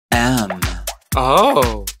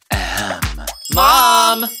Oh.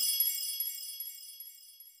 Mom!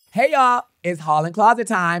 Hey y'all, it's Hall and Closet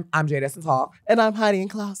time. I'm Jaida Hall. And I'm Heidi and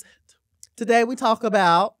Closet. Today we talk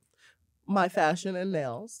about my fashion and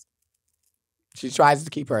nails. She tries to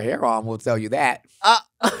keep her hair on, we'll tell you that.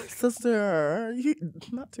 Sister,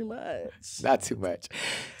 not too much. Not too much.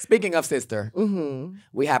 Speaking of sister,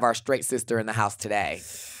 we have our straight sister in the house today.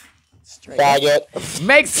 Faggot.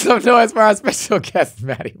 Make some noise for our special guest,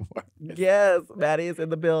 Maddy Morphosis. Yes, Maddy is in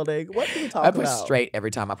the building. What do we talk about? I push straight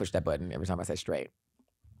every time I push that button, every time I say straight.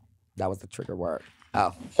 That was the trigger word.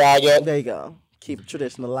 Oh. Faggot. There you go. Keep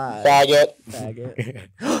tradition alive. Faggot. Faggot.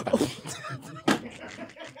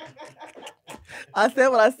 I said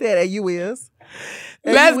what I said, and you is.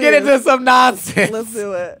 And Let's get into some nonsense. Let's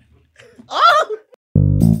do it. Oh!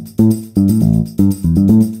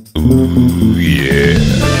 Ooh, yeah.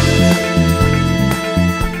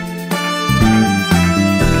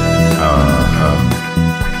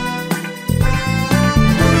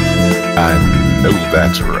 I know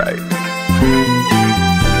that's right.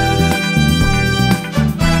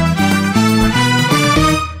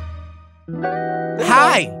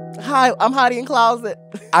 Hi, I'm Heidi and Closet.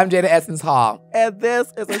 I'm Jaida Essence Hall. And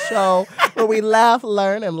this is a show where we laugh,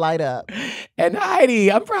 learn, and light up. And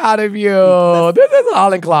Heidi, I'm proud of you. This is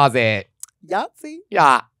Hall and Closet. Yahtzee.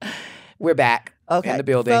 Yeah. We're back in the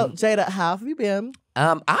building. So, Jaida, how have you been?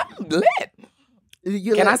 I'm lit.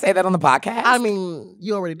 Can I say that on the podcast? I mean,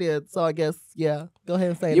 you already did, so I guess, yeah. Go ahead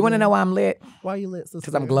and say it. You want to know why I'm lit? Why are you lit, sister?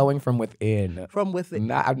 Because I'm glowing from within. From within.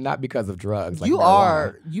 Not because of drugs. Like you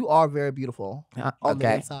marijuana. are very beautiful on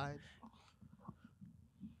the inside.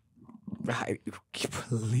 Right.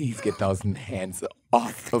 Please get those hands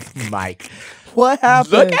off of the mic. What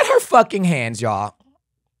happened? Look at her fucking hands, y'all.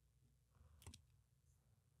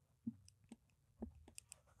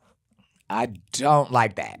 I don't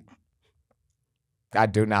like that. I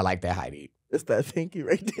do not like that, Heidi. It's that pinky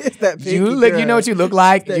right there. It's that pinky. You know what you look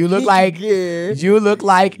like? You look like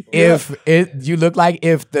if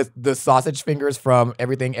the sausage fingers from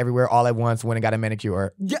Everything Everywhere All at Once went and got a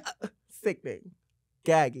manicure. Yeah. Sickening.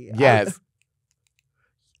 Gaggy. Yes.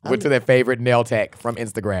 Went to their favorite nail tech from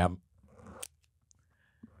Instagram.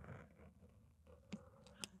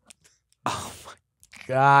 Oh my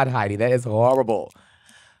God, Heidi, that is horrible.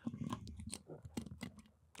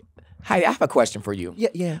 Heidi, I have a question for you.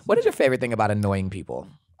 Yeah. What is your favorite thing about annoying people?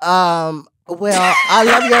 Well,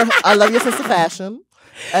 I love your sense of fashion.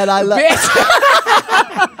 And I love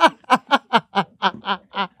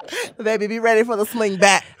Baby, be ready for the swing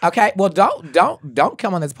back. Okay, well, don't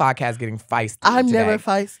come on this podcast getting feisty. I'm today. never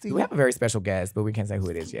feisty. We have a very special guest, but we can't say who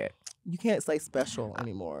it is yet. You can't say special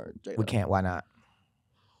anymore, Jaida. We can't. Why not?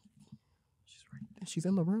 She's right there. She's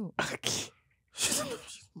in the room.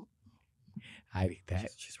 Heidi,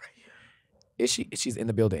 she's right here. Is she? She's in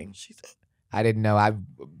the building. I didn't know.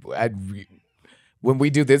 When we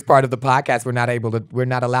do this part of the podcast, we're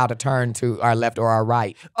not allowed to turn to our left or our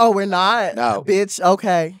right. Oh, we're not? No. Bitch,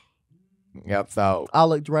 okay. Yep, so I'll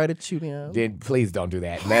look right at you then. Then please don't do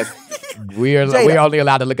that. We're only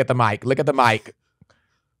allowed to look at the mic. Look at the mic.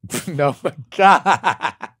 No, my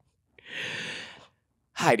God.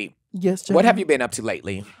 Heidi. Yes, Jaida. What have you been up to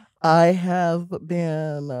lately? I have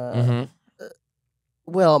been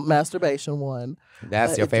well, masturbation one.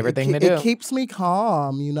 That's your favorite thing to do. It keeps me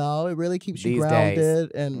calm, you know. It really keeps you These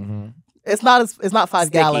grounded, and it's not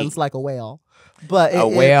 5 gallons like a whale, but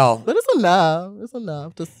but it's enough. It's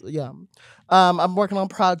enough. Just I'm working on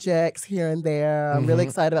projects here and there. I'm really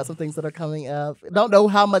excited about some things that are coming up. Don't know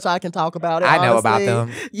how much I can talk about it. I know honestly. about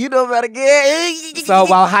them. You know about it again. So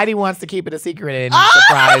while Heidi wants to keep it a secret and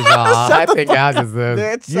surprise y'all, I think y'all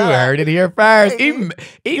just you heard it here first. Could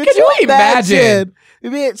you imagine?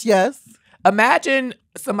 Bitch, yes. Imagine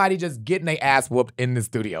somebody just getting their ass whooped in the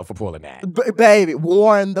studio for pulling that. Baby,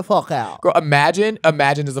 warn the fuck out. Girl, imagine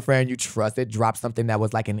as a friend you trusted dropped something that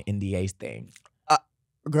was like an NDA thing.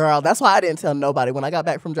 Girl, that's why I didn't tell nobody. When I got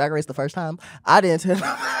back from Drag Race the first time, I didn't tell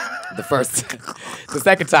The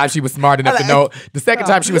second time she was smart enough to know. The second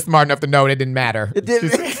time she was smart enough to know it didn't matter. It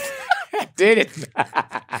didn't. Did it?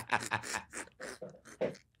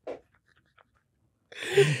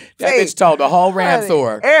 That bitch told the whole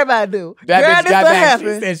Ramsor. Everybody do. That girl, bitch got back.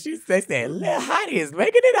 They said, Lil Heidi is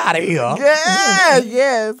making it out of here. Yeah,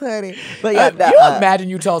 yes, honey. But yeah, you imagine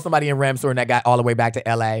you told somebody in Ramsor and that got all the way back to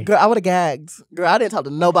LA? Girl, I would have gagged. Girl, I didn't talk to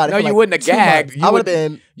nobody. No, you wouldn't have gagged. I would have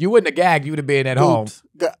been. You wouldn't have gagged. You would have been at home.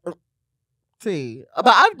 Girl, see,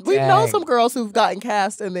 but we've known some girls who've gotten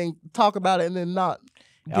cast and then talk about it and then not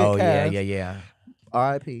get cast. Yeah.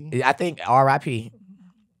 R.I.P. I think R.I.P.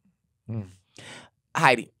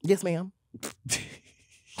 Heidi. Yes, ma'am.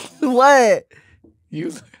 What? You.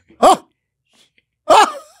 Oh!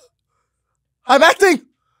 Oh! I'm acting!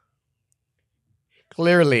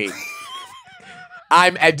 Clearly.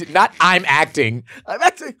 I'm acting. I'm acting.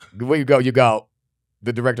 Where you go.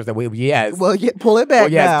 The director said, well, yes. Well, pull it back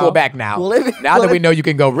now. Pull back now. Now that we know you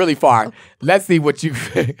can go really far, let's see what you...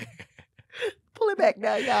 Pull it back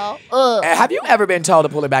now, y'all. Have you ever been told to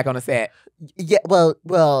pull it back on a set? Yeah,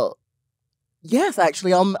 well, yes,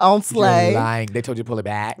 actually, on Slay. You're lying. They told you to pull it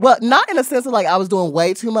back? Well, not in a sense of like I was doing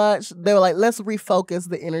way too much. They were like, let's refocus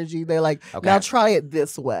the energy. They're like, now try it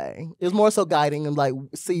this way. It was more so guiding and like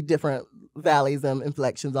see different valleys and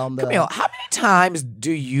inflections on the... Camille, how many times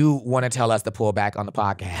do you want to tell us to pull back on the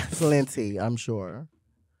podcast? Plenty, I'm sure.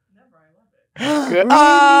 Good.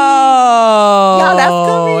 Oh! Yeah, that's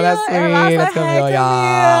Camille. That's sweet. That's Camille, Hey,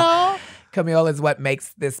 y'all. Camille is what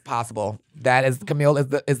makes this possible. That is, Camille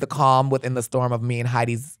is the calm within the storm of me and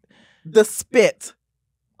Heidi's... The spit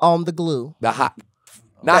on the glue. The hot...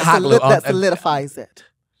 Not hot glue. That solidifies it.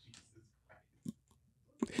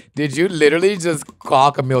 Did you literally just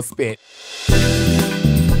call Camille spit?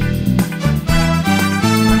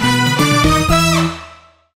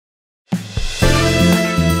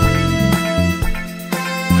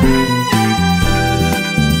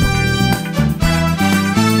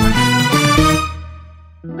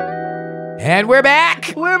 And we're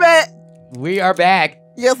back. We're back. We are back.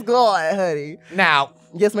 Yes, go on, honey. Now.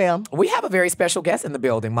 Yes, ma'am. We have a very special guest in the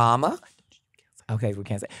building, Mama. Okay, we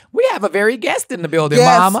can't say. We have a very guest in the building,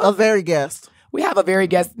 Mama. Yes, a very guest. We have a very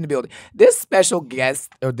guest in the building. This special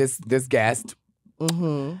guest, or this guest,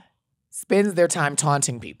 spends their time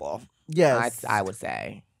taunting people. Yes. I would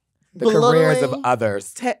say. The careers of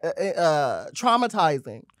others.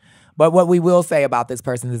 Traumatizing. But what we will say about this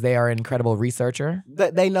person is they are an incredible researcher.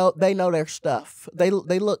 They know their stuff. They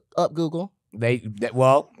look up Google.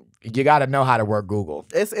 Well, you got to know how to work Google.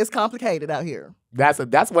 It's complicated out here. That's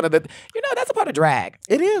one of the, that's a part of drag.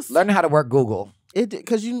 It is. Learning how to work Google.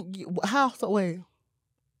 Because how the way.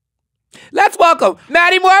 Let's welcome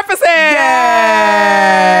Maddy Morphosis. Yay!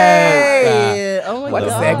 Oh my what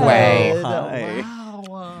God. a segue. Hi.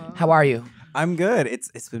 Wow. How are you? I'm good.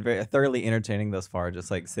 It's been very thoroughly entertaining thus far.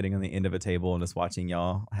 Just like sitting on the end of a table and just watching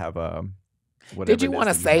y'all have whatever. Did you want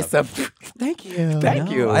to say something? Thank you.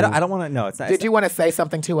 Thank you. I don't want to. No, it's not. Did you want to say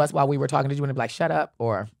something to us while we were talking? Did you want to be like, shut up,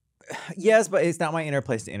 or? Yes, but it's not my inner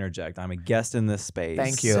place to interject. I'm a guest in this space.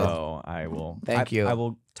 Thank you. So I will. Thank you. I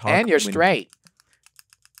will talk. And you're straight.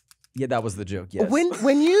 Yeah, that was the joke. Yes.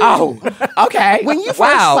 When you okay. When you first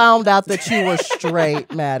found out that you were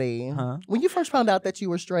straight, Maddy, when you first found out that you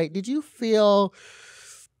were straight, did you feel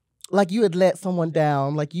like you had let someone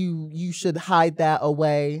down? Like you should hide that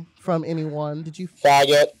away from anyone? Did you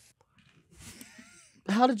faggot?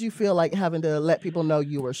 How did you feel like having to let people know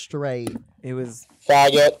you were straight? It was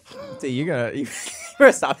faggot. See, you gotta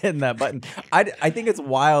stop hitting that button. I think it's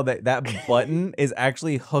wild that button is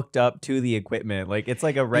actually hooked up to the equipment. Like it's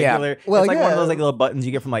like a regular. Yeah. Well, it's like one of those like little buttons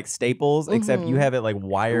you get from like Staples, except you have it like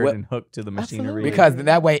wired and hooked to the machinery. Because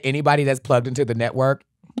that way, anybody that's plugged into the network,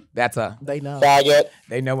 they know. Faggot.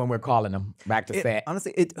 They know when we're calling them back to set.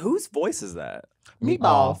 Honestly, whose voice is that?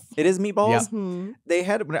 Meatballs. It is Meatballs? Yeah. Mm-hmm. They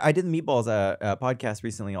had, I did the Meatballs podcast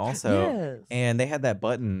recently also, and they had that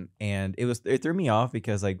button, and it threw me off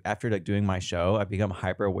because like after like doing my show, I've become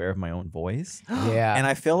hyper aware of my own voice. Yeah. And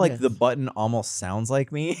I feel like the button almost sounds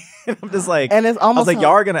like me. And I'm just like, and it's almost I was like,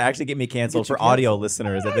 y'all are going to actually get me canceled for audio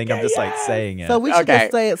listeners. I think I'm just like saying it. So we should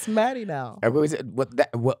just say it's Maddy now.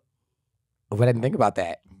 What I didn't think about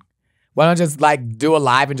that. Why don't just like do a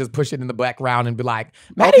live and just push it in the background and be like,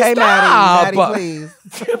 Maddy, okay, stop. Maddy, please.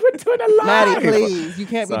 We're doing a live. Maddy, please. You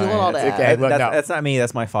can't be doing all that. Okay, well, that's not me.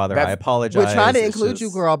 That's my father. I apologize. We're trying to include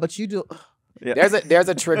you, girl, but you do. Yeah. There's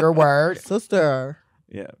a trigger word. Sister.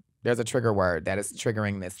 Yeah. There's a trigger word that is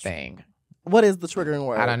triggering this thing. What is the triggering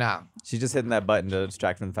word? I don't know. She's just hitting that button to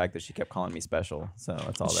distract from the fact that she kept calling me special. So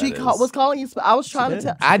that's all she that is. was calling you. I was trying to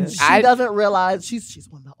tell. She doesn't realize she's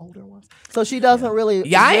one of the older ones, so she doesn't really.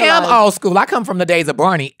 Yeah, I am old school. I come from the days of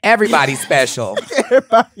Barney. Everybody's special.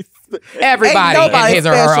 Everybody in his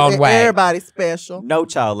or her own way. Everybody's special. No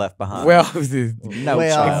child left behind. Well,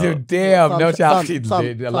 child. Damn, no child.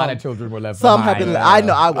 A lot of children were left behind. Some have been. I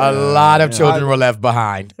know. I a lot of children were left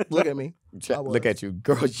behind. Look at me. Look at you,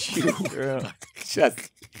 girl.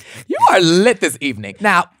 You are lit this evening.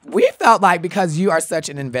 Now, we felt like because you are such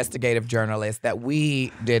an investigative journalist that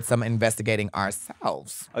we did some investigating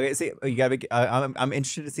ourselves. Okay, see, you gotta be, I'm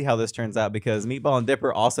interested to see how this turns out because Meatball and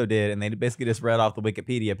Dipper also did, and they basically just read off the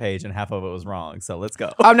Wikipedia page, and half of it was wrong. So let's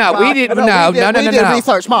go. Oh no, we did no. We did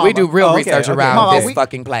research, Mama. We do real research around Mama, this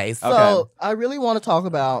fucking place. So I really want to talk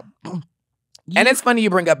about And it's funny you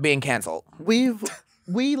bring up being canceled.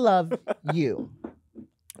 We love you.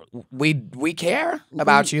 We care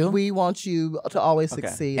about you. We want you to always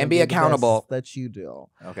succeed and be accountable that you do.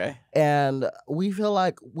 Okay. And we feel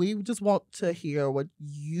like we just want to hear what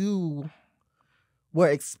you were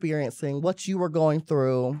experiencing, what you were going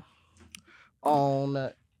through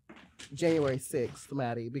on January 6th,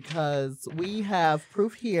 Maddie, because we have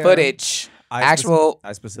proof here. Footage. I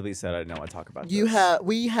specifically said I didn't want to talk about this.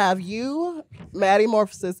 We have you, Maddy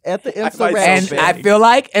Morphosis, at the infrared.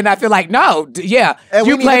 And I feel like no, yeah, and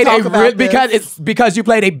you played because you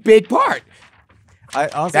played a big part.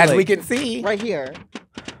 As we can see right here.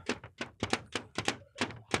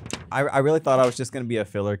 I really thought I was just gonna be a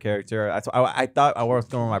filler character. I thought I was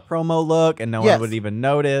going with my promo look, and no one would even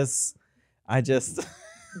notice. I just.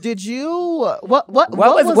 Did you what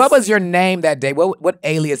was your name that day? What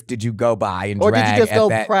alias did you go by and or drag? Or did you just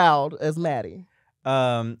go proud as Maddie?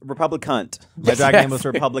 Republicunt. My drag name was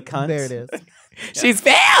Republicunt. There it is. She's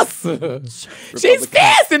fast. She's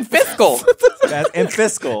fast and fiscal. And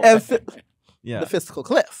fiscal. Yeah. The fiscal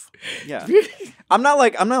cliff. Yeah. I'm not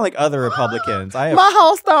like other Republicans. My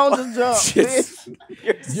whole stone just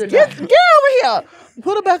jumped. Get over here.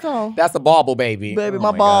 Put it back on. That's a bauble, baby. Baby,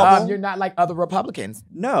 my bauble. You're not like other Republicans.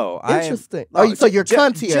 No. Interesting. So you're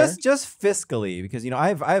cuntier. Just fiscally, because I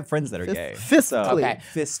have friends that are gay. Fiscally. So,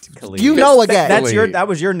 fiscally. You know a gay. That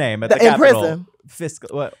was your name at the Capitol. In prison.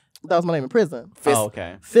 Fiscal. What? That was my name in prison.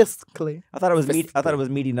 Okay. Fiscally. I thought it was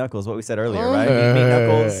Meaty Knuckles, what we said earlier, right? Meat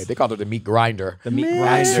Knuckles. They called it the meat grinder. The meat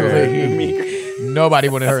grinder. Nobody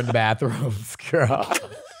wanted her in the bathrooms, girl.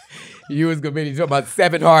 You was gonna be talking about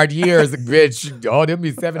 7 hard years, bitch. Oh, them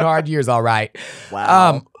be 7 hard years, all right.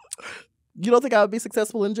 Wow. You don't think I would be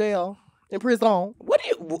successful in jail? In prison? What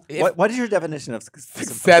is your definition of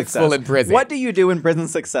successful in prison? What do you do in prison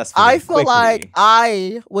successfully? I feel like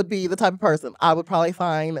I would be the type of person. I would probably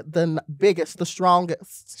find the biggest, the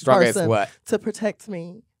strongest person what? To protect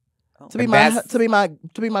me. To be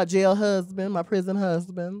my jail husband, my prison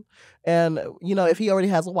husband. And if he already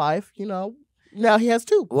has a wife, now he has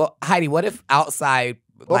 2. Well, Heidi, what if outside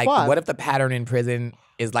what if the pattern in prison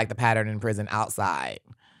is like the pattern in prison outside?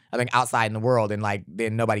 I think outside in the world, and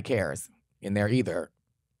then nobody cares in there either.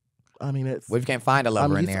 I mean, it's. What if you can't find a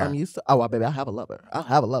lover in there? I'm used to. Oh, baby, I have a lover.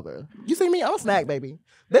 You see me? I'm a snack, baby.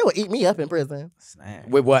 They would eat me up in prison. Snack.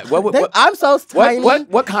 With what? I'm so tiny.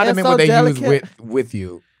 What condiment would they use with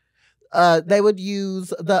you? They would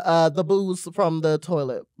use the booze from the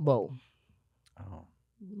toilet bowl.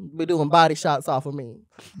 Be doing body shots off of me.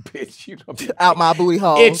 Bitch, out my booty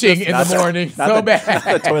hole. Itching in the morning. So bad.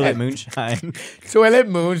 The toilet moonshine. Toilet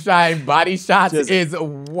moonshine body shots is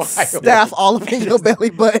wild. Staff all up in your belly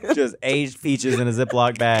button. Just aged peaches in a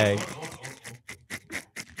Ziploc bag.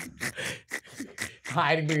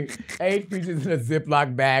 Hiding me aged peaches in a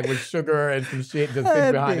Ziploc bag with sugar and some shit just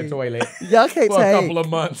sitting behind the toilet. Y'all can't for take. a couple of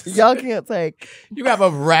months. Y'all can't take. You have a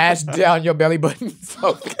rash down your belly button.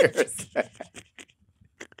 So embarrassing.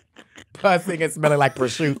 Pussing and smelling like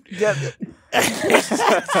prosciutto.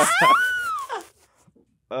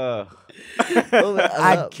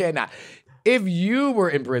 I cannot. If you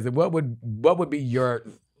were in prison, what would be your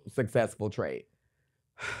successful trait?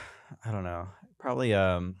 I don't know. Probably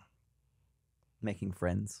making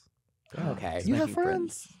friends. Okay. You have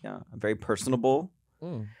friends? Yeah. I'm very personable.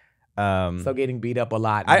 So getting beat up a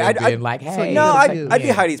lot. I'd I'd be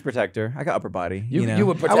Heidi's protector. I got upper body. You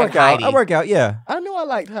would protect Heidi. I work out, yeah. I knew I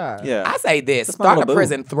liked her. Yeah. I say this. Start a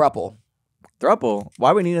prison throuple. Throuple?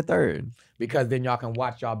 Why we need a third? Because then y'all can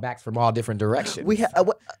watch y'all backs from all different directions. We have.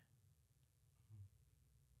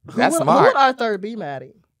 That's smart. Who would our third be,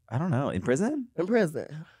 Maddie? I don't know. In prison? In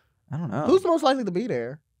prison. I don't know. Who's most likely to be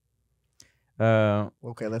there?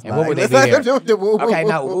 Okay, let's. And what would they be there? Okay,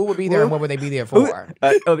 now who would be there and what would they be there for?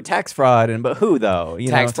 Tax fraud, but who though?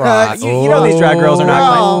 Tax fraud. You know these drag girls are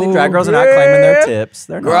not. These drag girls are not claiming their tips.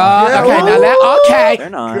 They're not. They're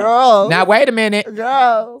not. Girl. Now wait a minute,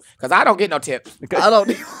 girls. Because I don't get no tips. I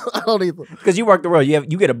don't either. Because you work the world, you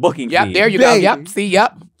get a booking fee. Yep, there you go. Yep, see,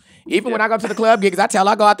 yep. Even when I go to the club gigs, I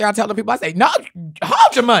go out there, I tell the people, I say, no,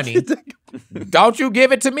 hold your money. Don't you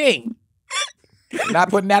give it to me. Not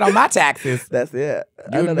putting that on my taxes. That's it.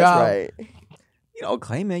 I know that's right. You know,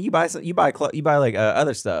 claim it. You buy like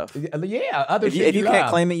other stuff. Yeah, other shit. If you can't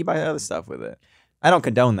claim it, you buy other stuff with it. I don't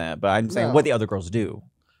condone that, but I'm saying what the other girls do.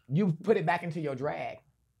 You put it back into your drag.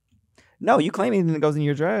 No, you claim anything that goes in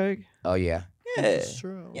your drag. Oh yeah. Yeah, this is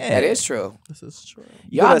true. Yeah, that is true. This is true.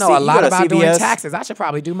 Y'all know a lot about doing taxes. I should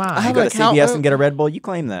probably do mine. You go to CVS and get a Red Bull. You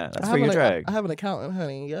claim that. That's for your drag. I have an accountant,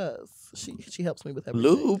 honey. Yes, she helps me with everything.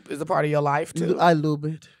 Lube is a part of your life too. I lube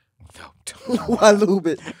it. I lube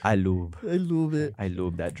it. I lube. I lube it. I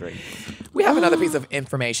lube that drink. We have another piece of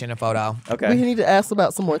information, a photo. Okay. We need to ask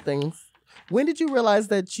about some more things. When did you realize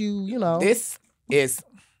that you know? This is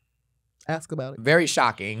ask about it. very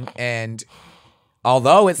shocking. And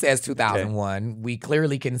although it says 2001, we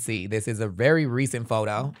clearly can see this is a very recent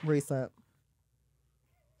photo. Recent.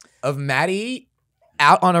 Of Maddy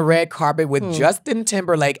out on a red carpet with Justin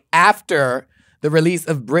Timberlake after the release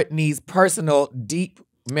of Britney's personal deep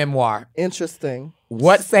memoir. Interesting.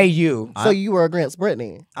 What say you? So you were against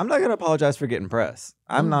Britney? I'm not gonna apologize for getting press.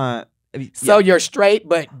 I'm not. So you're straight,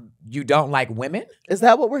 but you don't like women? Is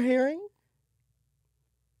that what we're hearing?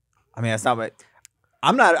 I mean, that's not what.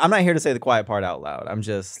 I'm not here to say the quiet part out loud.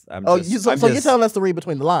 So you're telling us to read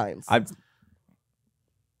between the lines.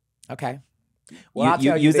 Okay. Well, I'll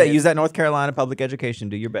tell you use that North Carolina public education.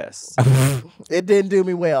 Do your best. It didn't do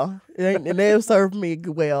me well. It didn't serve me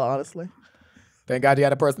well, honestly. Thank God you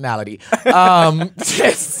had a personality.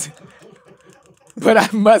 But I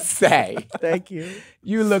must say, thank you.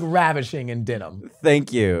 You look ravishing in denim.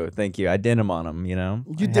 Thank you. I denim on them. You know,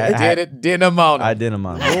 you did it. Denim on them. I denim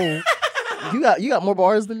on them. You got more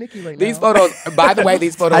bars than Nikki right now. These photos, by the way,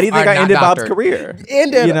 these photos. How do you think I ended doctored. Bob's career?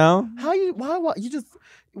 Ended. You know why you just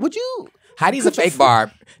would you? Heidi's a fake barb.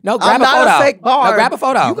 No, grab I'm a not photo. A fake barb. No, grab a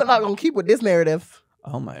photo. You're not gonna keep with this narrative.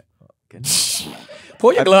 Oh my goodness.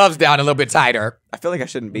 Pull your gloves down a little bit tighter. I feel like I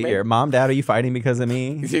shouldn't be here. Mom, Dad, are you fighting because of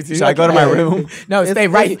me? Should I go to my room? No, stay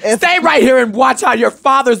right here and watch how your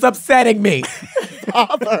father's upsetting me.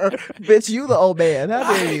 Father, bitch, you the old man.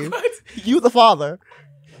 How dare you? You the father.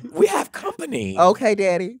 We have company. Okay,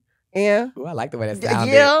 Daddy. And ooh, I like the way that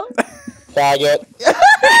sounded. Yeah. Faggot.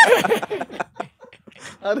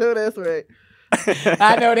 I know that's right.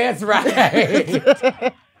 I know that's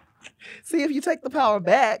right. See, if you take the power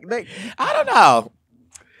back, I don't know.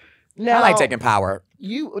 Now, I like taking power.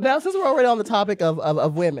 Since we're already on the topic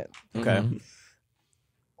of women, okay,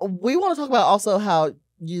 we want to talk about also how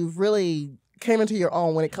you've really came into your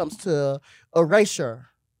own when it comes to erasure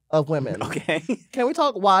of women. Okay, can we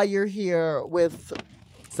talk why you're here with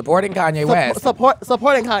supporting Kanye West?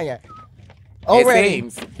 Supporting Kanye. Already. It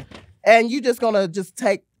seems. And you just gonna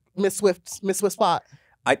take Miss Swift's spot.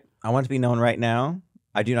 I want to be known right now.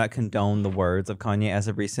 I do not condone the words of Kanye as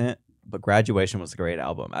of recent, but Graduation was a great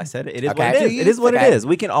album. I said it is what it is. It is what it is.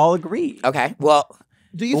 We can all agree. Okay. Well,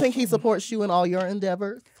 do you think he supports you in all your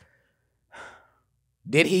endeavors?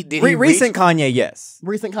 Did he recent Kanye? Yes.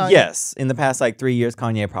 Recent Kanye? Yes. In the past 3 years,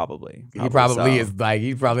 Kanye probably. He probably is like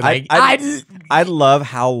he's probably like I love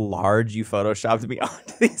how large you photoshopped me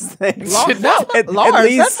onto these things. Large.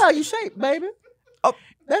 That's how you shape, baby. Oh,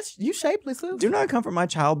 that's you shapely, sis. Do not come from my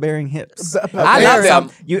childbearing hips. I love them.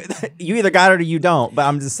 You either got it or you don't. But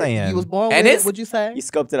I'm just saying. You was born with it. Would you say? You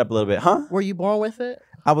scoped it up a little bit, huh? Were you born with it?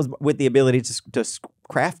 I was with the ability to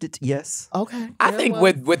craft it. Yes. Okay. I think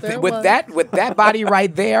with that body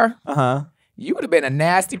right there, you would have been a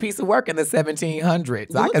nasty piece of work in the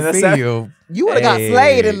 1700s. I can see you. You would have got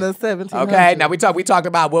slayed in the 1700s. Okay, now we talked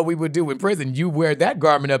about what we would do in prison. You wear that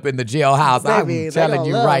garment up in the jailhouse. Baby, I'm telling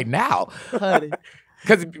you right now. Honey.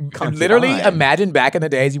 Because literally, imagine back in the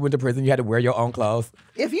days you went to prison, you had to wear your own clothes.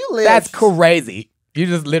 If you live, that's crazy. You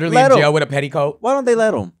just literally in jail with a petticoat. Why don't they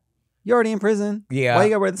let them? You're already in prison. Yeah. Why you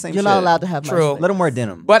gotta wear the same shit? You're not allowed to have True. Let them wear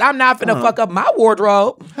denim. But I'm not finna fuck up my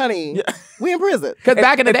wardrobe. Honey, we in prison. Because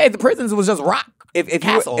back in the days, the prisons was just rock. If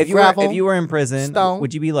you were in prison,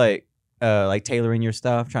 would you be like tailoring your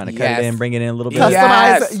stuff, trying to cut it in, bring it in a little bit? Customize.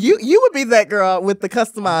 Yes. You would be that girl with the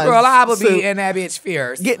customized. Girl, I would be in that bitch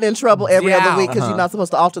fierce. Getting in trouble every other week because you're not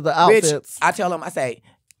supposed to alter the outfits. Bitch, I tell them,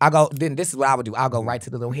 then this is what I would do. I'll go right to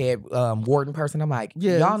the little head warden person. I'm like,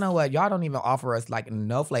 y'all know what? Y'all don't even offer us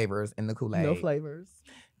no flavors in the Kool-Aid. No flavors.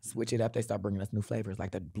 Switch it up. They start bringing us new flavors like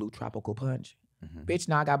the blue tropical punch. Bitch,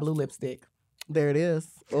 now I got blue lipstick. There it is.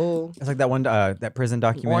 Oh, it's like that one that prison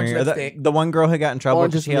documentary. The one girl who got in trouble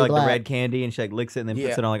because she had the red candy and she licks it and then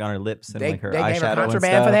puts it on on her lips and her eyeshadow and stuff.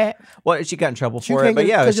 For that? Well, she got in trouble for it, but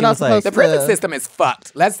she was like, the prison system is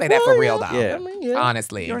fucked. Let's say that for real though. Yeah.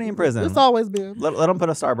 Honestly, you're already in prison. It's always been. Let them put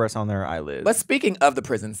a starburst on their eyelids. But speaking of the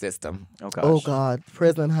prison system, oh God,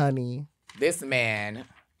 prison, honey. This man,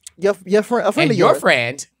 your friend, a friend and of your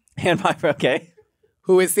friend, and my friend,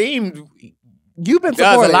 who it seemed. You've been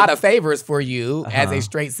does a lot of favors for you as a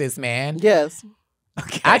straight cis man. Yes.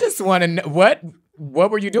 Okay. I just want to know what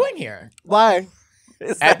were you doing here? Why?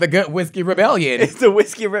 At the Good Whiskey Rebellion. It's the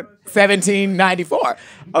Whiskey 1794.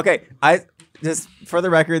 Okay, I just for the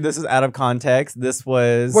record, this is out of context. This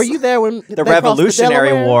was. Were you there when the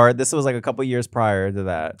Revolutionary War? This was like a couple years prior to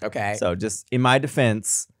that. Okay. So just in my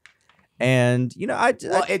defense, and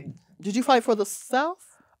did you fight for the South?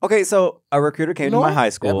 Okay, so a recruiter came to my high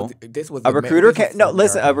school. This was a recruiter.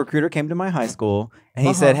 A recruiter came to my high school, and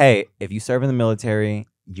he said, "Hey, if you serve in the military,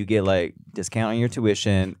 you get like discount on your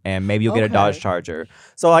tuition, and maybe you'll get a Dodge Charger."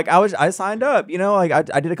 So like I signed up. You know, like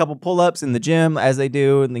I did a couple pull-ups in the gym as they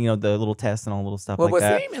do, and the little tests and all little stuff like that.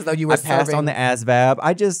 Well, it seems as though you were passed on the ASVAB.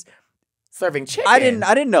 I just. Serving chicken. I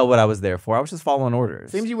didn't know what I was there for. I was just following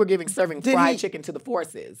orders. Seems you were serving fried chicken to the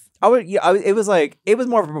forces. It was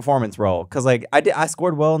more of a performance role because like I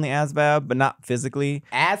scored well in the ASVAB, but not physically.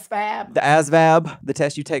 ASVAB? The ASVAB, the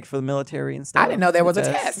test you take for the military and stuff. I didn't know there was a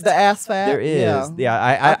test. The ASVAB. There is. Yeah.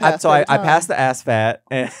 I passed the ASVAT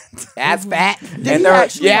and ASVAT. And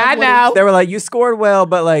I know. They were like, you scored well,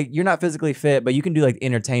 but like you're not physically fit, but you can do like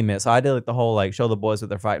entertainment. So I did like the whole like show the boys what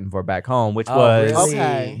they're fighting for back home, which was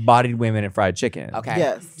bodied women and fried chicken. Okay.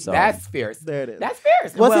 Yes. So that's fierce. There it is. That's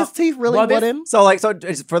fierce. Was his teeth really wooden? So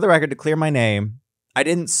just for the record, to clear my name, I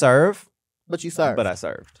didn't serve. But you served. But I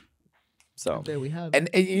served. So there we have it.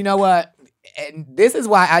 And you know what? And this is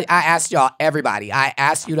why I asked y'all, everybody. I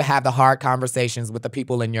asked you to have the hard conversations with the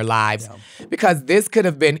people in your lives because this could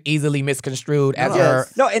have been easily misconstrued as her.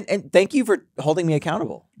 No, and thank you for holding me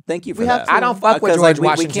accountable. Thank you for that. I don't fuck with George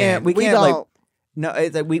Washington. We can't like. No,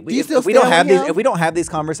 it's like if we don't have these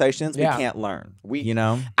conversations, we can't learn.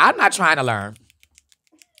 I'm not trying to learn.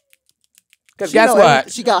 Because guess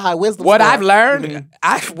what? She got high wisdom. What I've learned,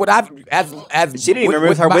 as she didn't even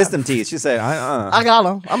remove her wisdom teeth. She said, I got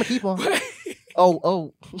them. I'm gonna keep them.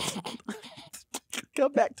 oh.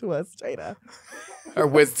 Come back to us, Jaida. Her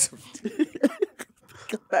wisdom.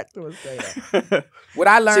 Come back to us, Jaida. What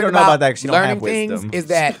I learned about that, learning things is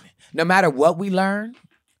that no matter what we learn,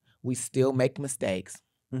 we still make mistakes.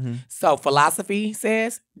 Mm-hmm. So philosophy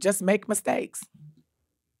says, just make mistakes.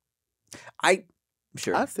 I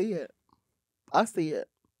see it.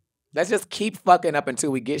 Let's just keep fucking up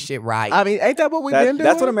until we get shit right. I mean, ain't that what we've been doing?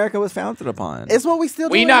 That's what America was founded upon. It's what we still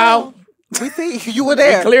do. We know. We see you were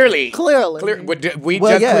there. Clearly. We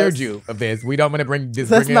cleared you of this. We don't want to bring this.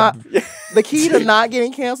 The key to not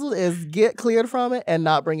getting canceled is get cleared from it and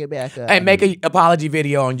not bring it back up. And make an apology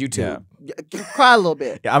video on YouTube. Cry a little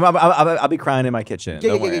bit. Yeah, I'll be crying in my kitchen.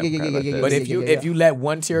 But if you let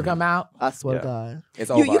one tear come out, I swear to God, it's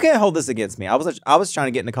over. You can't hold this against me. I was trying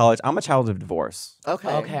to get into college. I'm a child of divorce.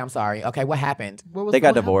 Okay, I'm sorry. Okay, what happened? They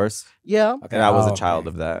got divorced. Yeah, and I was a child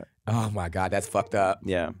of that. Oh my God, that's fucked up.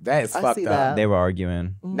 Yeah, that is fucked up. They were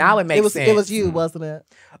arguing. Now it makes sense. It was you, wasn't it?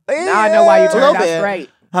 Now I know why you turned out straight.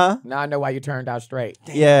 Huh? Now I know why you turned out straight.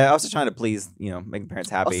 Yeah, I was just trying to please, make parents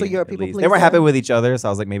happy. So you're a people pleaser? They weren't happy with each other, so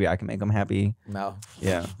I was like, maybe I can make them happy. No.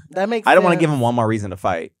 Yeah. That makes I don't want to give them one more reason to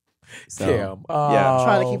fight. So, yeah.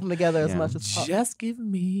 Trying to keep them together as much as possible. Just give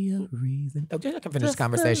me a reason. Oh, I can finish this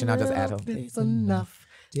conversation. I'll just add them. It's enough.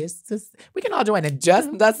 We can all join in.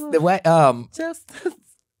 Just that's the way.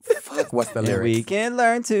 Fuck, what's the lyrics? We can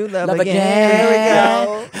learn to love again.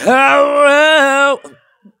 There we go. Oh,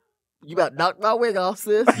 you about to knock my wig off,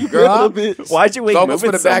 sis. You girl. Bitch. Why'd you wig Focus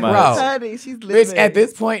moving for the back much? row. Honey, she's living. Bitch, at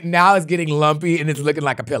this point now it's getting lumpy and it's looking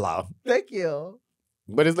like a pillow. Thank you.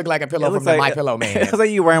 But it's looking like a pillow from the My Pillow Man. It's like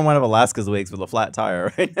you wearing one of Alaska's wigs with a flat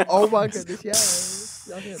tire right now. Oh my goodness,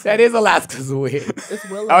 yes. That is Alaska's wig. It's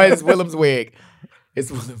Willem. Oh, it's Willem's wig. It's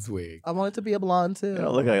Willem's wig. I want it to be a blonde too. It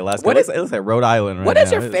don't look like Alaska. It looks like Rhode Island right now. What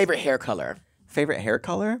is your favorite hair color? Favorite hair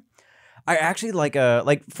color? I actually like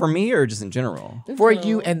for me or just in general? For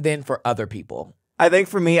you and then for other people. I think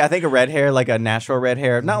for me, a red hair, like a natural red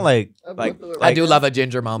hair. Not like I do love a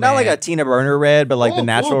ginger moment. Not like a Tina Burner red, but like the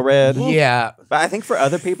natural red. Yeah. But I think for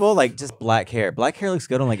other people, like just black hair. Black hair looks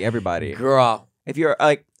good on like everybody. Girl. If you're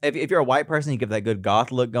if you're a white person, you give that good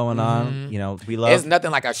goth look going on. We love. There's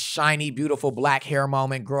nothing like a shiny, beautiful black hair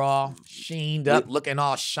moment, girl. Sheened up, looking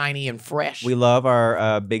all shiny and fresh. We love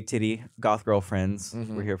our big titty goth girlfriends.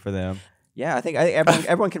 We're here for them. Yeah, I think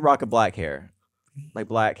everyone can rock a black hair, like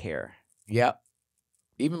black hair. Yep.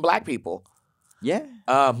 Even black people. Yeah.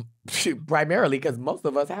 Primarily because most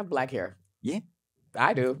of us have black hair. Yeah.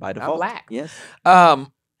 I do. By default. I'm black. Yes.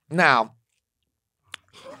 Now.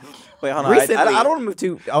 Wait, hold on. I don't want to move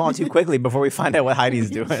too quickly before we find out what Heidi's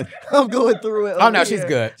doing. I'm going through it. Oh no, she's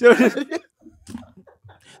good.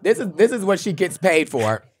 This is what she gets paid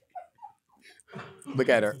for. Look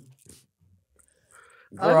at her.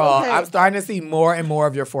 Girl, I'm starting to see more and more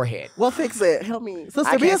of your forehead. Well, fix it. Help me.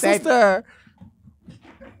 Sister, be a sister.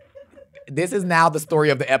 This is now the story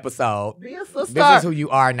of the episode. Be a sister. This is who you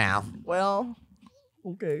are now. Well,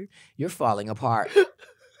 okay. You're falling apart.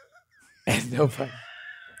 And nobody.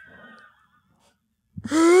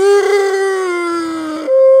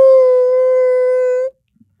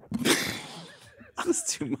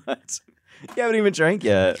 That's too much. You haven't even drank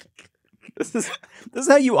yet. This is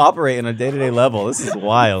how you operate on a day-to-day level. This is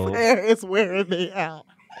wild. It's wearing me out.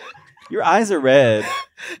 Your eyes are red.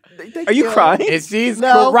 Are you crying? And she's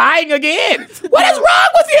crying again. What is wrong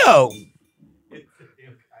with you?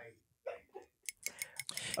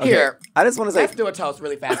 Okay. Here, I just want to say let's do a toast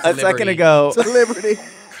really fast. a second ago. To liberty.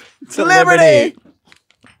 To liberty.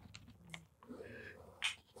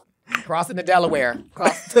 Crossing the Delaware.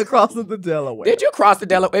 Crossing the Delaware. Did you cross the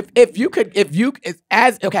Delaware?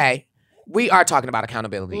 Okay, we are talking about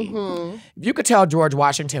accountability. Mm-hmm. If you could tell George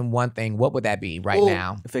Washington one thing, what would that be right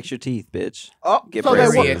now? Fix your teeth, bitch. Oh, Get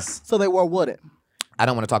braces. so they wore wooden. I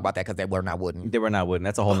don't want to talk about that because they were not wooden. They were not wooden.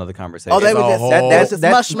 That's a whole nother conversation. Oh, they were just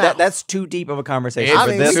mush mouth. That's too deep of a conversation. It's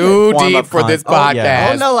for this too form deep of for this content.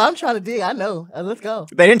 podcast. Oh, no, I'm trying to dig. I know. Let's go.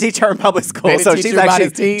 They didn't teach her in public school, They didn't so teach she's you about his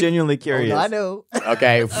actually teeth? genuinely Oh, curious. no, I know.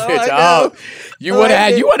 Okay, I bitch. know. You want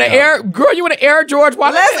to air, girl? You want to air George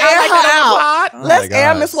Washington? Let's air her out. Oh Let's my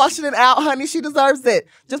air gosh. Miss Washington out, honey. She deserves it.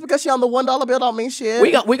 Just because she on the $1 bill don't mean shit. We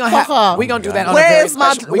gonna do that on Where's a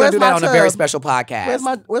my- very special. We gonna where's do that my on a very tub? special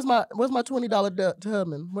podcast. Where's my $20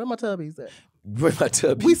 tubman? Where my tubbies at? Where my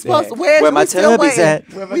tubbies We supposed to Where my still tubbies waiting.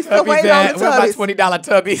 at? Where my We still tubbies waiting on at? the Where my tubbies. $20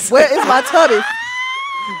 tubbies? Where is my tubbies?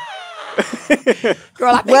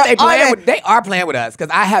 Girl, I think Where they are playing. they? They are playing with us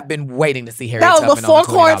because I have been waiting to see Harriet That was Tubman before on the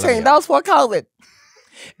 $20 quarantine. bill. That was before COVID.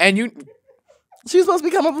 And you, She was supposed to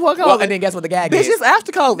be coming before COVID. well, and then guess what the gag Bitch, is? it's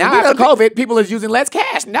after COVID. Now We after done- COVID, people is using less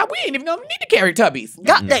cash. Now we ain't even gonna need to carry tubbies.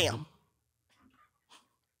 Goddamn.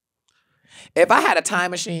 If I had a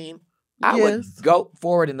time machine, I Yes. would go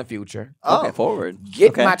forward in the future, Okay, forward.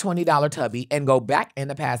 get Okay. my $20 tubby, and go back in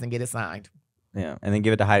the past and get it signed. Yeah, and then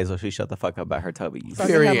give it to Heidi so she shut the fuck up about her tubbies. So I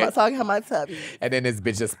Period. can have my tubby. And then this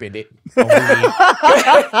bitch just spend it on me.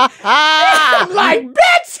 I'm like,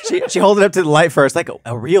 bitch. She holds it up to the light first, like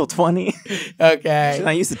a real 20. Okay. She's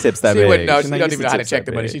not used to tips that She big. wouldn't know. She's She not don't used even know how to tips check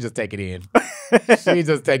that the money. big. She just take it in. She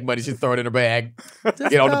just take money. She throw it in her bag. Get on the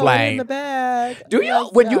Throw it in plane. the bag. Do you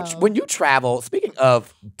Let's when go. you travel? Speaking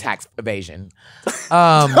of tax evasion,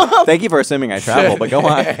 Thank you for assuming I travel, but go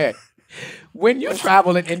on. When you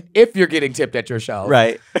travel and if you're getting tipped at your show,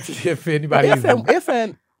 Right. If anybody, if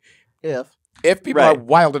people Right. are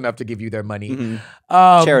wild enough to give you their money,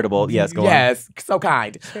 Charitable. Yes, go on. yes, so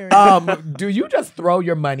kind. Do you just throw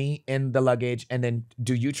your money in the luggage and then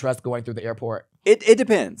do you trust going through the airport? It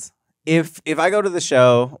depends. If I go to the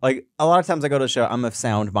show, like a lot of times I go to the show, I'm of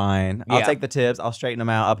sound mind. I'll Yeah. take the tips, I'll straighten them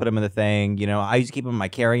out, I'll put them in the thing. You know, I used to keep them in my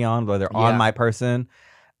carry-on, whether they're on Yeah. my person.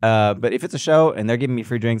 But if it's a show and they're giving me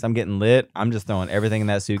free drinks, I'm getting lit. I'm just throwing everything in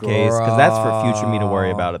that suitcase because that's for future me to worry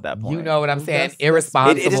about at that point. You know what I'm saying? That's-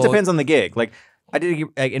 Irresponsible. It just depends on the gig. Like I did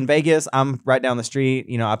like, in Vegas, I'm right down the street.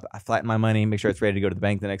 You know, I flatten my money, make sure it's ready to go to the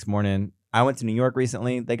bank the next morning. I went to New York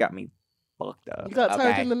recently. They got me fucked up. You got turned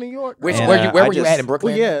Okay. into New York. Which And, where I were you just- at in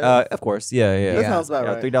Brooklyn? Well, yeah. Of course, yeah. That sounds about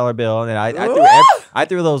right. $3 bill, and I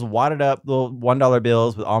threw those wadded up little $1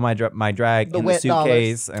 bills with all my drag The in the wet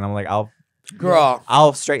suitcase, and I'm like, Girl,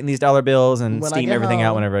 I'll straighten these dollar bills and When I steam get everything out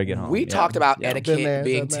home. whenever I get home. we Yeah. talked about Yeah. etiquette Been there,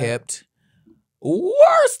 being done that. tipped.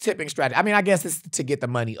 Worst tipping strategy. I mean, I guess it's to get the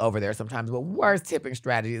money over there sometimes, but worst tipping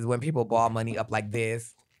strategy is when people ball money up like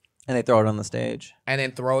this And they throw it on the stage. and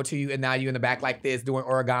then throw it to you, and now you in the back like this doing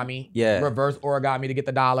origami. Yeah. Reverse origami to get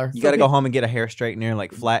the dollar. You got to go home and get a hair straightener and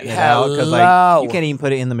like flatten it out because like Hello. you can't even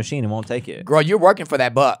put it in the machine; it won't take it. Girl, you're working for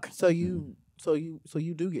that buck. So you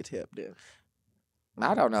do get tipped then.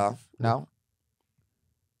 I don't know. No.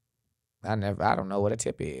 I don't know what a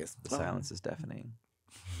tip is. The silence is deafening.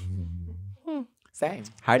 Same.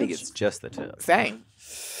 Heidi gets just the tip. Same.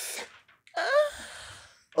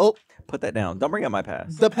 Oh, Put that down. Don't bring up my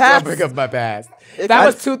past. the Don't past. bring up my past. If That I-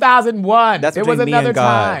 was 2001. That's it was between me another and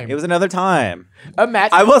God. time. It was another time.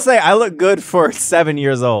 Imagine. I will say I look good for 7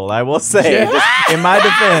 years old. I will say, just in my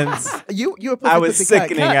defense, You were I was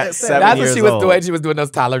sickening at 7 That's what years she was old. doing. She was doing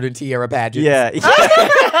those Tyler and Tierra pageants. Yeah.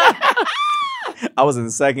 I was in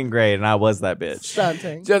 2nd grade and I was that bitch.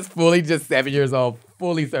 Stunting. Just 7 years old,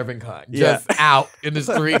 fully serving cunt. Yeah. Just out in the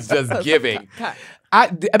streets, just giving.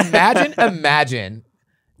 Imagine.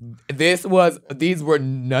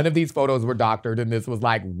 None of these photos were doctored, and this was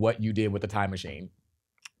like what you did with the time machine.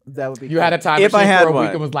 That would be. You had a time If I machine had for a one.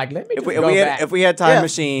 week and was like, let me If just we, go back. if we had time Yeah.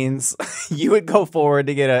 machines, you would go forward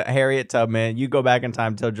to get a Harriet Tubman. You go back in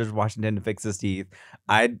time, tell George Washington to fix his teeth.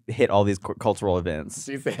 I'd hit all these cultural events.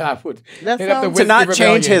 She said I would That hit up the sounds- Whiskey To not change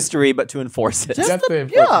Rebellion. history, but to enforce it. Just Just the,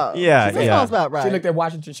 the- yeah. Yeah, That yeah. sounds about right. She looked at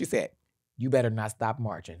Washington. She said, "You better not stop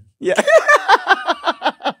marching." Yeah.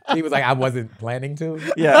 He was like, "I wasn't planning to."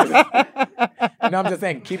 Yeah. No, I'm just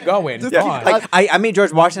saying, keep going. It's Yeah. fine. Like, I meet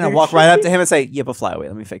George Washington. I walk right up to him and say, "You have a flyaway.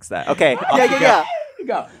 Let me fix that." Okay. Yeah. You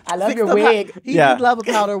go. I love your wig. He love a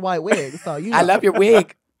powder white wig. So you know. I love your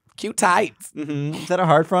wig. Cute tights. Is that a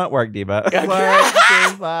hard front? Work, Diva. Work,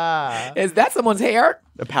 Diva. Is that someone's hair?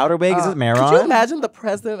 The powder wig is it Maron? Could you imagine the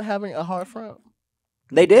president having a hard front?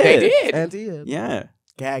 They did. They did. And did. Yeah.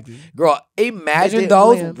 Gaggy. Girl, imagine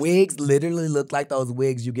those wigs literally look like those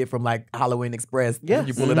wigs you get from like Halloween Express. Yes.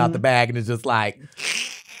 You pull it out the bag and it's just like...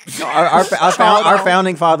 Our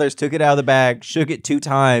founding fathers took it out of the bag, shook it 2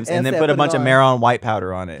 times, and then put a bunch of Maron white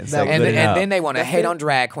powder on it. And then they want to hate on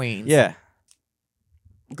drag queens. Yeah.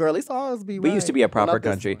 Girly songs be We used to be a proper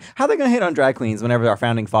country. How are they going to hate on drag queens whenever our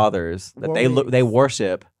founding fathers that they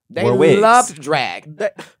worship wore wigs? They loved drag.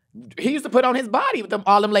 He used to put on his body with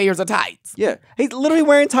all them layers of tights. Yeah. He's literally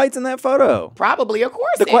wearing tights in that photo. Probably, of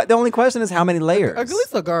course. The only question is how many layers? At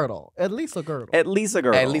least a girdle. At least a girdle. At least a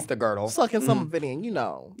girdle. At least a girdle. Sucking some of it in,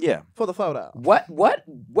 Yeah. For the photo.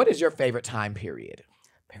 What is your favorite time period?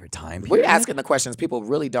 Favorite time period? We're asking the questions people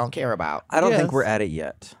really don't care about. I don't think we're at it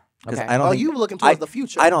yet. Okay. I don't think, you looking towards the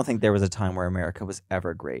future. I don't think there was a time where America was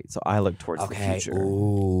ever great. So I look towards the future.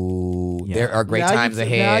 Ooh. Yeah. There are great times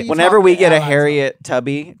ahead. Whenever we get a Harriet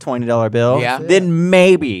Tubby $20 bill, then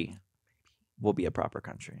maybe we'll be a proper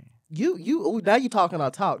country. Now you talking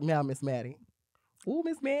our talk now, Miss Maddy. Ooh,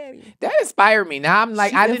 Miss Maddy. That inspired me. Now I'm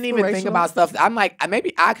like, I didn't even think about stuff. I'm like,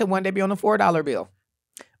 maybe I could one day be on a $4 bill.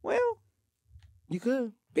 Well, you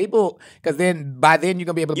could. People, because by then you're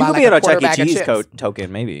gonna be able to buy like a quarter bag Chuck E. of Cheese chips.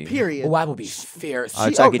 token, maybe. Period. Oh, I would be fierce.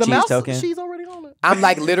 Chuck E. Cheese token. She's already on it. I'm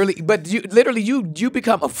like literally, but you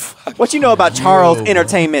become a. What you know about Charles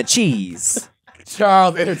Entertainment Cheese?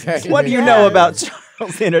 Charles Entertainment. What do you know about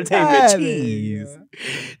Charles Entertainment Cheese?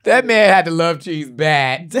 That man had to love cheese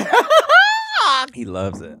bad. He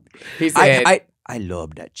loves it. He said, I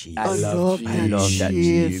love that cheese. I love that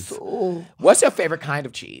cheese. Oh. What's your favorite kind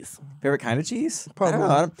of cheese? Favorite kind of cheese? Probably. I don't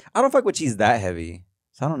know. I don't fuck with cheese that heavy.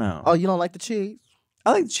 So I don't know. Oh, you don't like the cheese?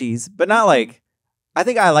 I like the cheese, but not like... I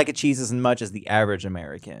think I like a cheese as much as the average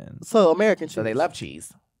American. So American cheese. So they love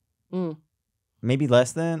cheese. Mm. Maybe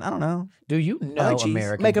less than? I don't know. Do you know like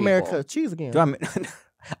American Make people? America cheese again.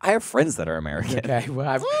 I have friends that are American.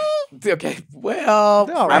 Okay, well,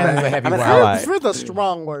 I'm an ally. Friends a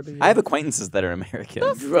strong word. I have acquaintances that are American.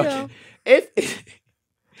 Yeah.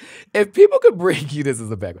 If people could bring you, this is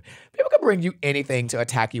a big one. People could bring you anything to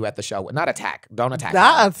attack you at the show. Not attack. Don't attack.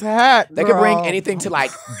 Not attack. They could bring anything to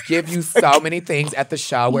like give you so many things at the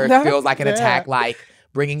show where it feels like an attack, like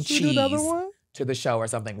bringing cheese to the show or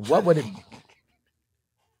something. What would it?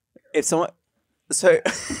 If someone, so.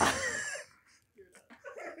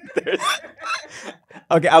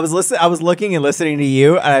 Okay, I was looking and listening to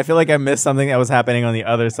you, and I feel like I missed something that was happening on the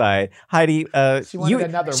other side. Heidi,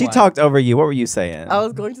 she talked over you. What were you saying? I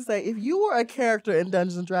was going to say, if you were a character in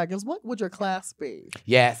Dungeons and Dragons, what would your class be?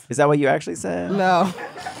 Yes. Is that what you actually said? No.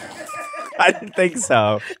 I didn't think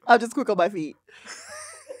so. I'll just quick on my feet.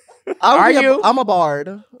 I'm a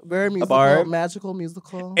bard. Very musical, magical,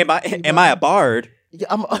 musical. Am I a bard? Yeah,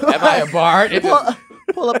 am I a bard?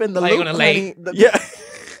 Pull up in the loop. Yeah.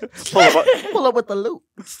 Pull up with the loop.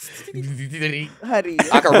 Honey.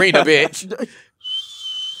 Ocarina, bitch.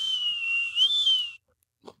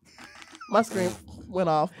 My screen went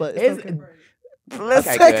off, but it's okay.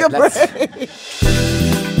 Let's take a break.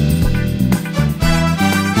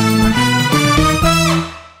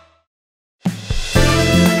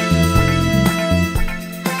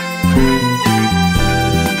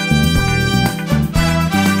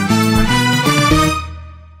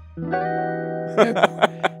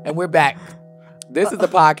 And we're back. This is the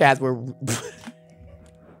podcast where...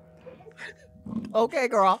 Okay,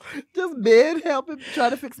 girl. Just been helping, trying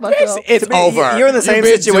to fix myself. It's over. You're in the same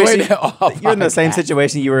situation. You're in the same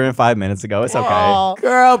situation you were in 5 minutes ago. It's okay.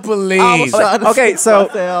 Girl, please. I'm so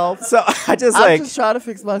I'm just trying to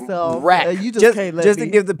fix myself. Right. You just can't let me. Just to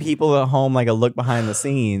give the people at home like a look behind the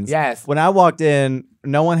scenes. Yes. When I walked in,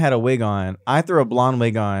 no one had a wig on. I threw a blonde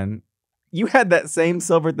wig on. You had that same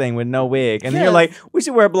silver thing with no wig. And then you're like, we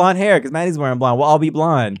should wear blonde hair because Maddie's wearing blonde. We'll all be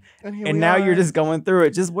blonde. And now you're just going through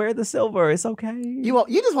it. Just wear the silver. It's okay. You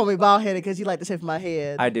just want me bald headed because you like to shape my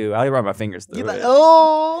head. I do. I run my fingers through it.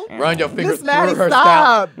 Run your fingers through Maddie, her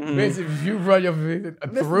stop. scalp. Bitch, if you run your fingers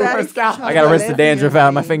through her scalp. I got to rinse the dandruff out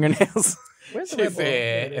of my fingernails. Where's the She Red Bull?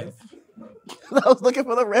 said. I was looking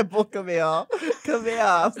for the Red Bull, Camille.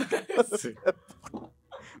 Camille.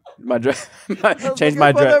 Change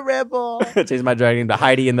my dragging to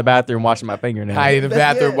Heidi in the bathroom washing my fingernails. Heidi in the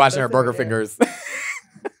bathroom washing her burger fingers.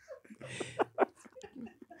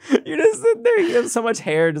 You're just just sitting there. You have so much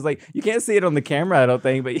hair. Just like, you can't see it on the camera, I don't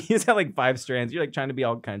think, but he's got like 5 strands. You're like trying to be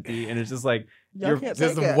all cunty, and it's just like, Y'all can't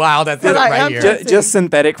just take it. wild. That's it right here. Just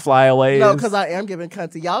synthetic flyaways. No, because I am giving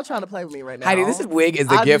cunty. Y'all trying to play with me right now. Heidi, this wig is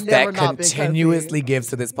the I've gift never that not been continuously gives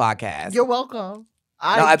to this podcast. You're welcome.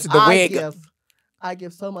 The wig. I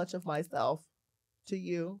give so much of myself to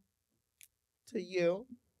you, to you,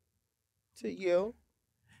 to you,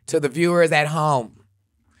 to the viewers at home.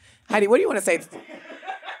 Heidi, what do you want to say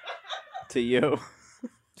to you?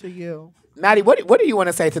 To you. Maddy, what do you want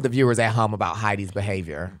to say to the viewers at home about Heidi's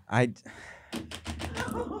behavior?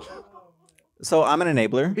 So I'm an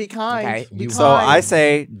enabler. Be kind. Okay. Be So kind. I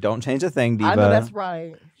say, don't change a thing, Diva. I know that's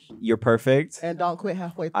right. You're perfect. And don't quit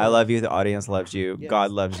halfway through. I love you. The audience loves you. Yes.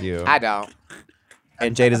 God loves you. I don't.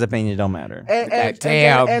 And Jada's opinion don't matter. And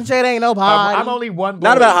Damn. And Jada ain't nobody. I'm only one bully.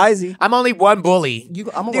 Not about Heisey. I'm only one bully.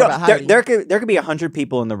 I'm gonna Yo, about Heidi. there could be 100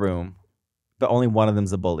 people in the the but only one of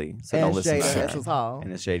them's a bully. So and don't listen Shady to her. Essence Hall.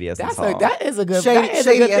 And it's Shady That Essence Hall. is a good, Shady, that is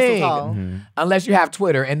Shady a good Essence thing. Hall. Unless you have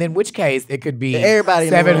Twitter, and then which case it could be Everybody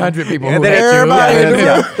in the room. 700 people And who then hate everybody you. in the room.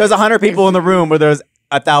 Yeah. There's 100 people in the room where there's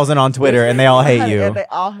 1,000 on Twitter and they all hate you. And they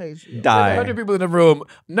all hate you. Die. 100 people in the room,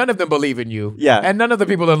 none of them believe in you. Yeah. And none of the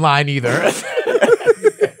people in line either.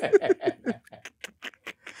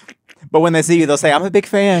 But when they see you, they'll say, I'm a big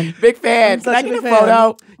fan. Big fan. I'm Can I such a get a big fan.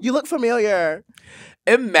 photo? You look familiar.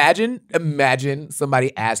 Imagine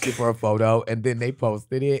somebody asked you for a photo and then they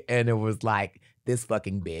posted it and it was like this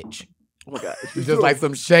fucking bitch. Oh my God. It's just like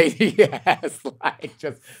some shady ass, like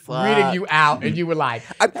just reading you out, and you were like,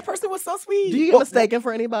 that person was so sweet. Do you get mistaken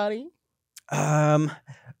for anybody?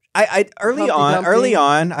 I early Humpty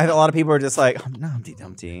on, I had a lot of people are just like, no, Humpty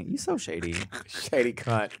Dumpty, you so shady. Shady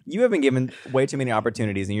cunt. You have been given way too many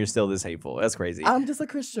opportunities and you're still this hateful. That's crazy. I'm just a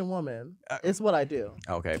Christian woman. It's what I do.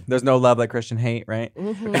 Okay. There's no love like Christian hate, right?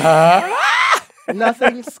 Mhm.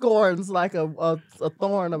 Nothing scorns like a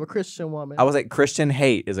thorn of a Christian woman. I was like, Christian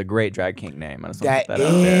hate is a great drag king name. I just want to put that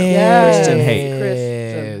out is. there. Yes. Christian hate.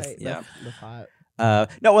 Christian hate. Yeah. That's hot.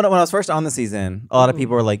 No, when I was first on the season, a lot of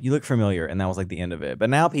people were like, you look familiar. And that was like the end of it. But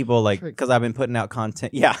now people like, because I've been putting out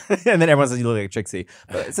content. Yeah. And then everyone says you look like Trixie.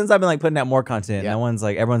 But since I've been like putting out more content, no one's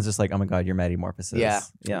like, everyone's just like, oh my God, you're Maddy Morphosis. Yeah.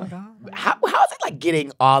 Yeah. How is it like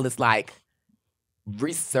getting all this like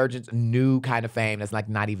resurgence, new kind of fame that's like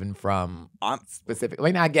not even from specific? I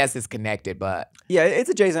mean, I guess it's connected, but Yeah, it's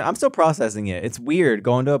adjacent. I'm still processing it. It's weird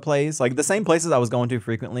going to a place like the same places I was going to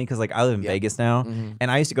frequently because like I live in Vegas now,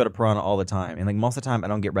 and I used to go to Piranha all the time, and like most of the time I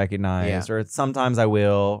don't get recognized, or sometimes I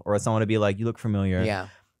will, or someone would be like, "You look familiar." Yeah.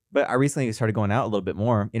 But I recently started going out a little bit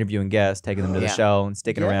more, interviewing guests, taking them to the show, and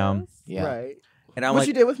sticking around. Yeah. Right. And I'm What like,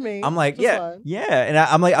 you did with me. I'm like, Just yeah, fine. yeah. And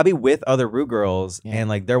I'm like, I'll be with other Rue girls, and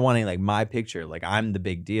like they're wanting like my picture, like I'm the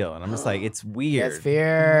big deal, and I'm just like, it's weird. That's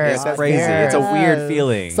fierce. It's That's crazy. fierce. It's a weird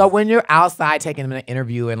feeling. So when you're outside taking them an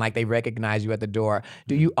interview and like they recognize you at the door,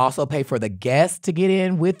 do you also pay for the guest to get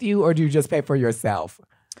in with you, or do you just pay for yourself?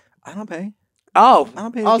 I don't pay. Oh, I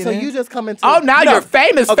don't pay. Oh, to so get in. you just come into. oh, now No. you're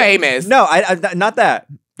famous. Okay. Famous. No, I not that.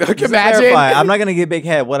 Can you Just to clarify, imagine? I'm not gonna get big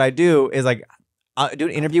head. What I do is like I do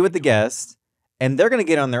an interview with the guest, and they're gonna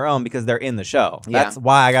get on their own because they're in the show. Yeah. That's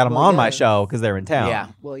why I got them Well, on my yeah. show because they're in town. Yeah.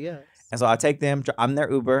 Well, yeah. And so I take them. I'm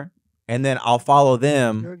their Uber, and then I'll follow You're a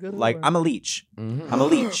them. good Like Uber. I'm a leech. Mhm. I'm a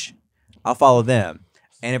leech. I'll follow them,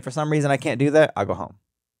 and if for some reason I can't do that, I'll go home.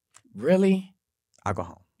 Really? I'll go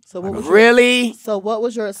home. So what was your, Really? So what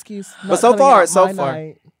was your excuse? But not so coming far- out so my far.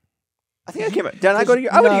 night? I think I came. Did I go to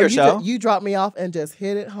your? I went to your show. You dropped me off and just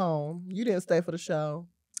hit it home. You didn't stay for the show.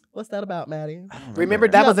 What's that about, Maddie? Remember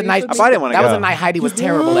that Yeah, was a you night. should I probably didn't wanna That was go. a night Heidi was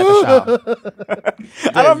terrible at the show.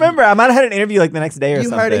 I don't remember. I might have had an interview like the next day or You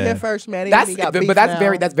something. heard it here first, Maddie. That's We got but beef that's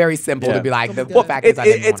now. very simple Yeah. to be like the Well, fact is I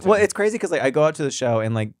didn't want to. It's crazy because like I go out to the show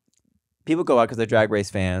and like people go out because they're Drag Race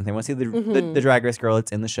fans. They want to see the Drag Race girl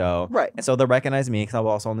that's in the show, Right. And so they'll recognize me because I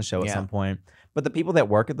was also on the show at some point. But the people that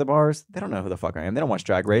work at the bars, they don't know who the fuck I am. They don't watch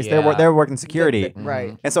Drag Race. Yeah. They're working security.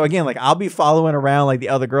 Right. And so again, like I'll be following around like the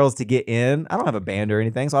other girls to get in. I don't have a band or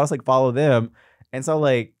anything, so I'll just like follow them. And so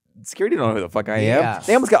like security don't know who the fuck I am. Yeah.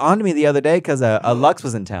 They almost got onto me the other day because Lux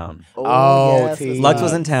was in town. Oh, yes, T. it's Lux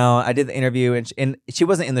was in town. I did the interview, and she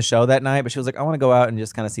wasn't in the show that night, but she was like, "I want to go out and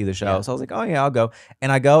just kind of see the show." Yeah. So I was like, "Oh yeah, I'll go."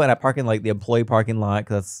 And I go and I park in like the employee parking lot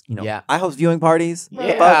because Yeah. I host viewing parties.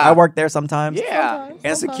 Yeah. But I work there sometimes. Yeah. And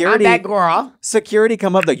I'm security, that girl. security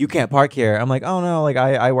come up like, "You can't park here." I'm like, "Oh no, like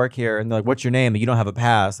I work here." And they're like, "What's your name?" You don't have a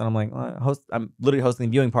pass. And I'm like, well, I'm literally hosting a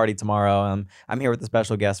viewing party tomorrow. I'm here with a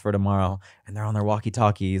special guest for tomorrow. And they're on their walkie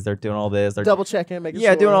talkies. They're doing all this. They're Double checking, making yeah,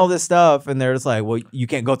 sure. doing all this stuff, and they're just like, "Well, you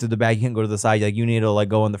can't go through the back, you can't go to the side. Like, you need to like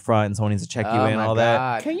go in the front, and someone needs to check you Oh in, my all that."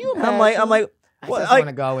 God. Can you And imagine? I'm like, I just want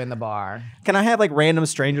to go in the bar. Can I have like random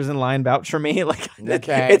strangers in line vouch for me? Like,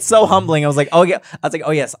 okay. It's so humbling. I was like, oh yeah. I was like,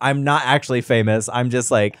 oh yes, I'm not actually famous. I'm just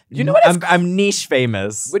like, you know what? I'm niche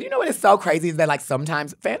famous. But you know what is so crazy is that like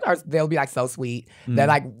sometimes fans they'll be like so sweet that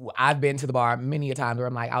like I've been to the bar many a time where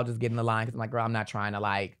I'm like, I'll just get in the line because I'm like, girl, I'm not trying to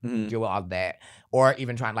like deal with all that. Or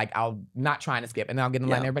even trying, like, I'll not trying to skip. And then I'll get in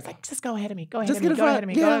the line and everybody's like, just go ahead of me. Go ahead of me. Go ahead of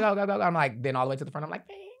me. Go. I'm like, then all the way to the front. I'm like,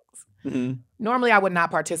 thanks. Normally I would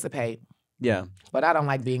not participate. Yeah. But I don't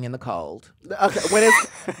like being in the cold. Okay, when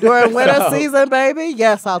it's during winter season, baby,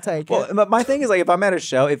 yes, I'll take it. Well, but my thing is like if I'm at a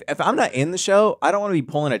show, if I'm not in the show, I don't want to be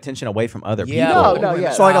pulling attention away from other people.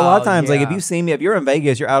 Yeah. So like a lot of times, like if you see me, if you're in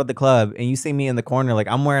Vegas, you're out at the club, and you see me in the corner, like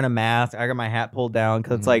I'm wearing a mask, I got my hat pulled down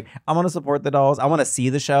because it's like I want to support the dolls, I want to see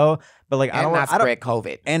the show, but like I don't spread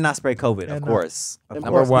COVID. And not spread COVID, of course.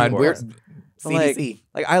 Number one, we're CDC.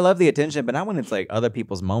 Like I love the attention, but not when it's like other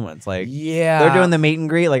people's moments. Like yeah, they're doing the meet and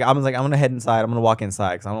greet. Like I'm gonna head inside. I'm gonna walk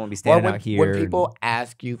inside because I don't want to be standing out here. When people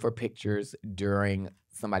ask you for pictures during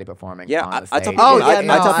somebody performing, on the I stage, tell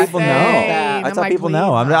people no. I tell people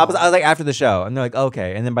no. I was like after the show, and they're like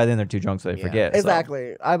okay, and then by then they're too drunk so they forget.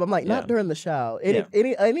 Exactly. So. I'm like not during the show.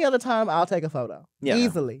 Any other time, I'll take a photo. Yeah.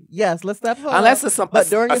 Easily. Yes, let's step forward. Unless it's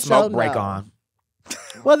during a the show, smoke break on.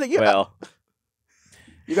 Well.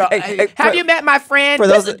 You go, hey, have you met my friend?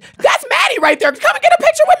 That's Maddy right there. Come and get a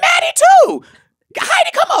picture with Maddy too. Heidi,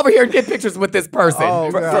 come over here and get pictures with this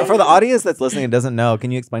person. For the audience that's listening and doesn't know, can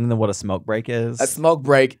you explain to them what a smoke break is? A smoke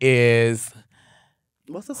break is...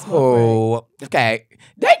 What's a smoke break? Okay.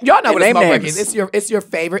 Y'all know what a smoke break is. It's your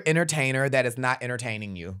favorite entertainer that is not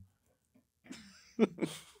entertaining you.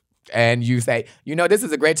 And you say, this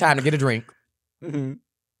is a great time to get a drink. You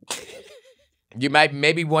might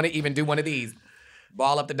maybe want to even do one of these.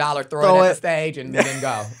 Ball up the dollar, throw it at the stage, and then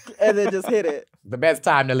go. And then just hit it. The best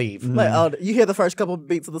time to leave. Like, you hear the first couple of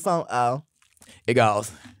beats of the song. Oh. It goes.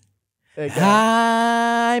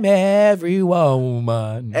 I'm every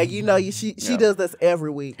woman. And she does this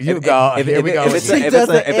every week. You go. Here we go. She does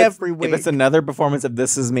it every week. If it's another performance of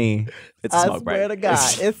This Is Me, it's a smoke break. I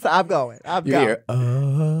swear to God. I'm going. I'm you going.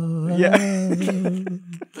 Hear,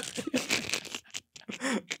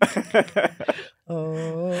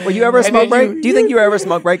 Were you ever a smoke break? Do you think you were ever a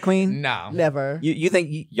smoke break queen? No, never. You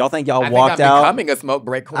think y'all I'm walked out? Becoming a smoke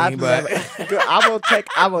break queen, but I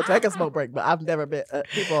will take a smoke break, but I've never been.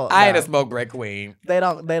 I ain't a smoke break queen. They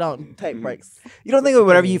don't take breaks. You don't think that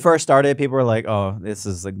whenever you first started, people were like, "Oh, this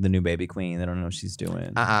is like the new baby queen. They don't know what she's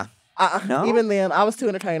doing." No? Even then, I was too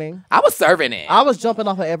entertaining. I was serving it. I was jumping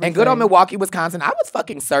off of everything. And good old Milwaukee, Wisconsin, I was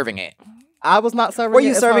fucking serving it. I was not serving it. Were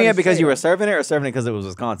you serving it because you were serving it or serving it because it was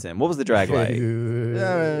Wisconsin? What was the drag like?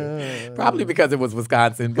 Probably because it was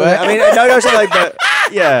Wisconsin. But I mean, no, shit like that.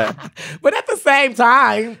 Yeah. But at the same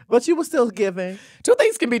time. But you were still giving. Two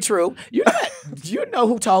things can be true. You know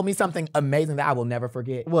who told me something amazing that I will never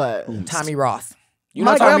forget? What? Tommy Ross. You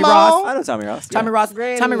know Tommy Ross? I know Tommy Ross.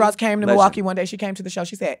 Tommy Ross came to Milwaukee one day. She came to the show.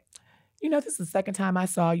 She said, this is the second time I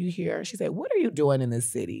saw you here. She said, what are you doing in this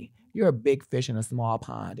city? You're a big fish in a small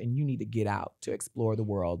pond, and you need to get out to explore the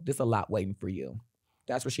world. There's a lot waiting for you.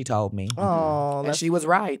 That's what she told me. Oh, and she was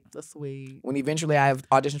right. That's sweet. When eventually I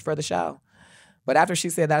auditioned for the show. But after she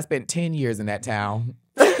said that, I spent 10 years in that town.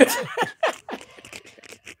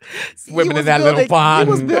 Swimming in that little pond.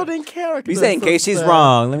 He was building characters. You say in case she's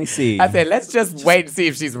wrong. Let me see. I said, let's just wait and see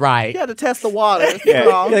if she's right. You had to test the water. Yeah.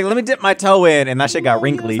 Like, let me dip my toe in, and that shit got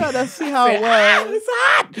wrinkly. You had to see how it was. It's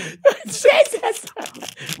hot.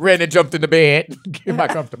 Jesus. Ran and jumped in the bed. Get my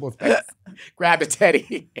comfortable space. Grabbed a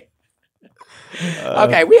teddy.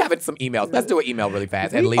 Okay, we have some emails. Let's do an email really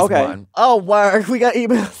fast. At least one. Oh, word. We got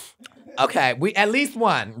emails. Okay, at least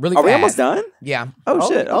one. Really Are fast. we almost done? Yeah. Oh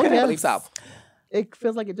shit. Okay. I believe so. It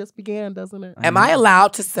feels like it just began, doesn't it? Am I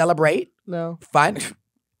allowed to celebrate? No. Fine.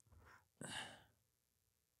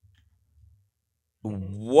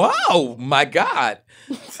 Whoa, my God.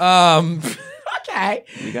 Okay.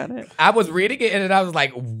 You got it. I was reading it and I was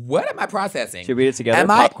like, what am I processing? Should we read it together?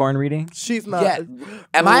 Popcorn reading? She's not. Yeah.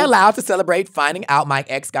 Am I allowed to celebrate finding out my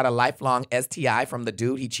ex got a lifelong STI from the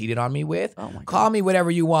dude he cheated on me with? Oh my God. Call me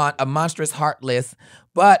whatever you want, a monstrous heartless,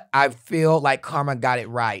 but I feel like karma got it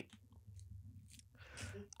right.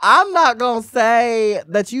 I'm not going to say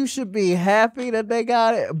that you should be happy that they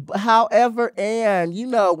got it. However, and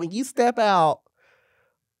when you step out,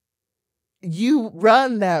 you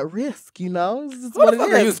run that risk, Who the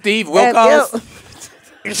fuck are you, Steve Wilkos?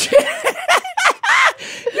 You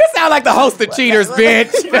sound like the host of Cheaters,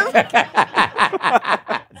 bitch.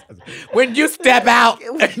 When you step out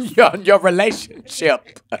in your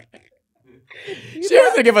relationship, she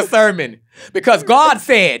has to give a sermon because God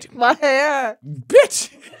said, my hair.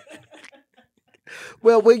 Bitch.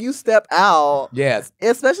 Well, when you step out, yes,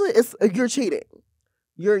 especially you're cheating.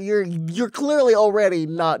 You're clearly already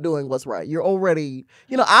not doing what's right. You're already,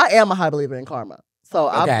 I am a high believer in karma. So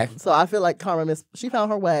I feel like karma she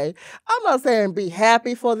found her way. I'm not saying be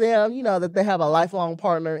happy for them, that they have a lifelong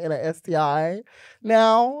partner in an STI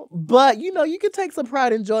now, but you can take some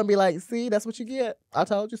pride and joy and be like, see, that's what you get. I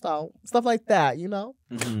told you so. Stuff like that,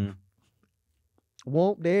 Mm-hmm.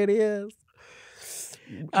 Whoop, there it is.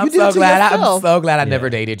 I'm so glad I never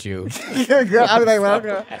dated you. Girl, I was like, well,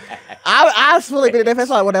 girl. I fully been in their face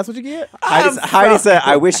like, well, that's what you get. Heidi said,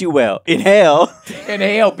 I wish you well. In hell. In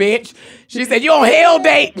hell, bitch. She said, you on hell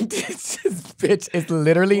date. Bitch, it's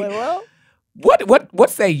literally. Wait, well, what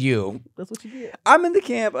say you? That's what you get. I'm in the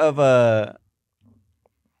camp of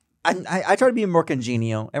I try to be more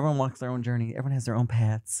congenial. Everyone walks their own journey. Everyone has their own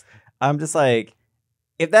paths. I'm just like,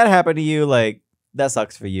 if that happened to you, like, that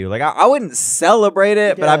sucks for you. Like, I wouldn't celebrate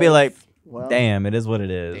it, but I'd be like, damn, it is what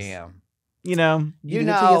it is. Damn. You know to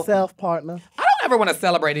yourself, partner. I don't ever want to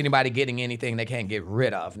celebrate anybody getting anything they can't get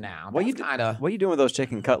rid of now. What are you doing with those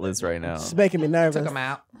chicken cutlets right now? It's making me nervous. Took them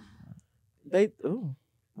out.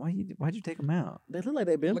 Why'd you take them out? They look like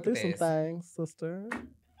they've been through some things, sister.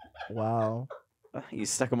 Wow. You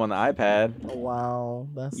stuck them on the iPad. Oh, wow.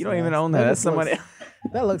 You don't even own that. That's somebody.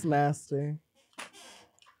 That looks nasty.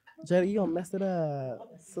 Jaida, you gonna mess it up,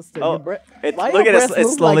 sister. Oh, look at it.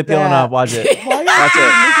 It's slowly like peeling off. Watch it. Watch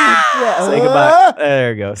it. Say goodbye.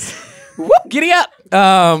 There it goes. Whoop, giddy up.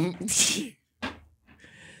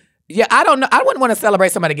 Yeah, I don't know. I wouldn't want to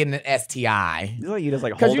celebrate somebody getting an STI.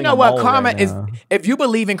 Because you know what? Karma is, if you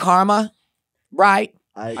believe in karma, right?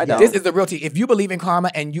 I don't. This is the real tea. If you believe in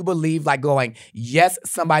karma and you believe like going, yes,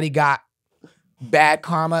 somebody got bad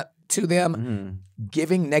karma to them,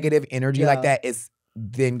 giving negative energy like that is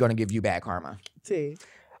then going to give you bad karma.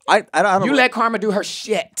 I don't. You let karma do her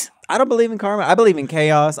shit. I don't believe in karma. I believe in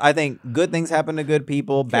chaos. I think good things happen to good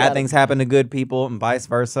people, bad things happen to good people, and vice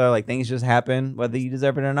versa. Like, things just happen, whether you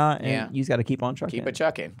deserve it or not. And you just got to keep on trucking. Keep it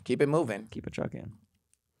chucking. Keep it moving. Keep it trucking.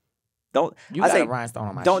 Don't. You got a rhinestone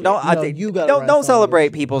on my shit. Don't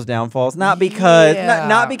celebrate people's downfalls. Not because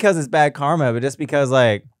not because it's bad karma, but just because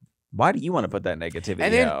like, why do you want to put that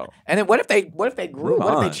negativity out? And then what if they grew?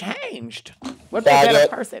 What if they changed? What if they're a better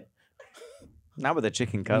person? Not with a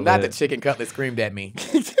chicken cutlet. Not the chicken cutlet screamed at me.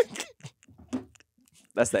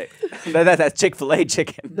 That's Chick-fil-A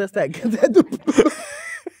chicken. That's that.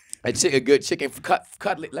 A good chicken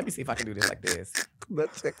cutlet. Let me see if I can do this like this. The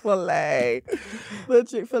Chick-fil-A. The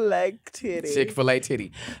Chick-fil-A titty. Chick-fil-A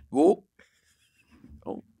titty. Ooh.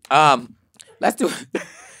 Let's do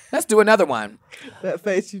another one. That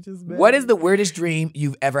face you just made. What is the weirdest dream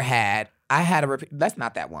you've ever had? I had a that's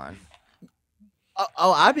not that one.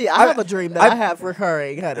 I have a dream that I have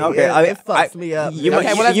recurring, honey. Okay, it fucks me up. You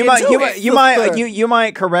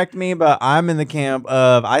might correct me, but I'm in the camp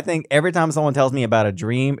of I think every time someone tells me about a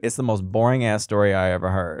dream, it's the most boring ass story I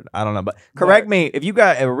ever heard. I don't know, but correct me if you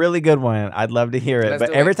got a really good one. I'd love to hear it.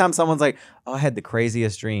 But every time someone's like, "Oh, I had the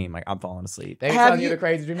craziest dream," like I'm falling asleep. They telling you the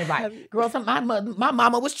crazy dream. Like, girl, my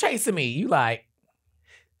mama was chasing me. You like?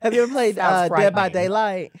 Have you ever played Dead by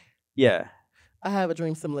Daylight? Yeah. I have a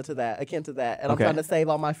dream similar to that, akin to that. And I'm trying to save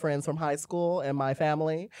all my friends from high school and my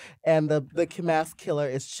family. And the mass killer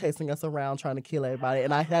is chasing us around trying to kill everybody.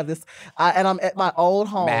 And I have this, and I'm at my old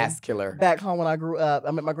home. Mass killer. Back home when I grew up.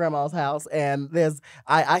 I'm at my grandma's house. And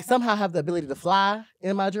I somehow have the ability to fly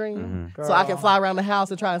in my dream. So I can fly around the house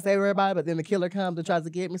and try and save everybody. But then the killer comes and tries to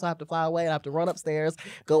get me. So I have to fly away and I have to run upstairs,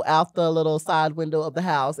 go out the little side window of the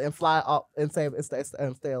house and fly up and save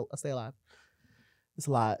and stay alive. It's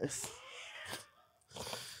a lot.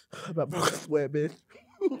 About broke a sweat, bitch.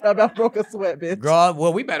 Girl,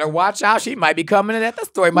 well, we better watch out. She might be coming in. That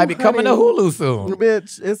story might be coming to Hulu soon.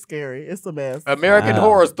 Bitch, it's scary. It's a mess. American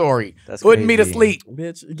Horror Story. That's Putting crazy. me to sleep.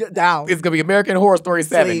 Bitch, get down. It's going to be American Horror Story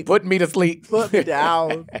 7. Putting me to sleep. Put me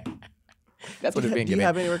down. That's what it's being given. Do you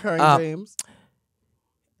have any recurring dreams?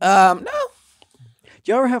 No.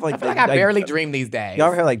 Do you ever have like? I feel like I barely dream these days. You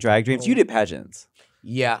ever have like drag dreams? You did pageants.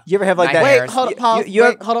 Yeah. You ever have like that? Wait, hold on, pause.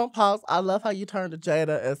 Hold on, pause. I love how you turn to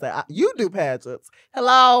Jaida and say, you do pageants.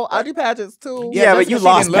 Hello, I do pageants too. Yeah, but you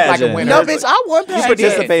lost pageants. Like a winner. No, bitch, I won pageants. You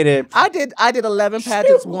participated. I did 11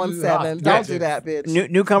 pageants, won 7. Don't do that, bitch.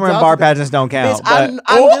 Newcomer and bar pageants don't count. Bitch,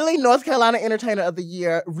 I'm literally North Carolina Entertainer of the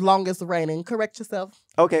Year, longest reigning. Correct yourself.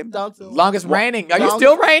 Okay. Don't do longest reigning. Are you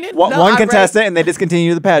still reigning? One contestant and they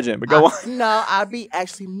discontinued the pageant, but go on. No, I beat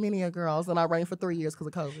actually many girls and I reigned for 3 years because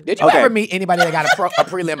of COVID. Did you ever meet anybody that got a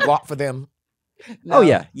prelim bought for them? No. Oh,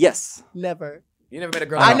 yeah. Yes. Never. You never met a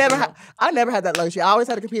girl. I never had that luxury. I always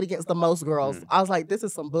had to compete against the most girls. I was like, this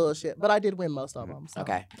is some bullshit. But I did win most of them. So.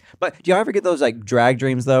 Okay. But do y'all ever get those like drag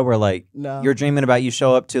dreams though, where like you're dreaming about you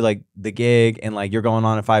show up to like the gig and like you're going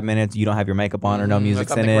on in 5 minutes, you don't have your makeup on or no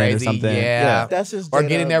music's in it or something. Yeah. That's just Jada, or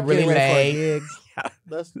getting there really late.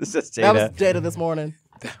 That's just Jada. That was Jada this morning.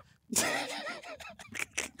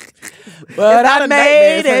 But I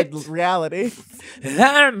made it. Reality.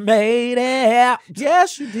 I made it.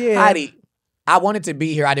 Yes, you did. Heidi, I wanted to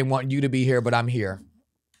be here. I didn't want you to be here, but I'm here.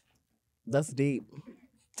 That's deep.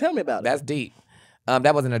 Tell me about it. That's deep.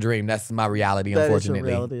 That wasn't a dream. That's my reality, that unfortunately. Is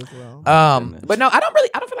your reality as well. But no, I don't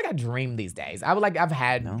feel like I dream these days. I feel like or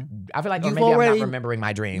maybe I'm not remembering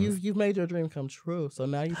my dreams. You've made your dream come true, so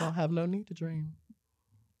now you don't have no need to dream.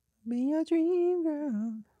 Be a dream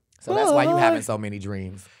girl. So that's why you having so many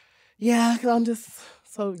dreams. Yeah, because I'm just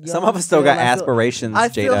so young. Some of us still got aspirations,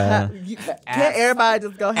 Jada. Can't everybody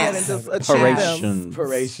just go ahead and just achieve them?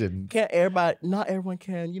 Aspirations. Can't everybody, not everyone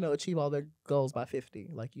can, achieve all their goals by 50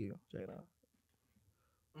 like you, Jada.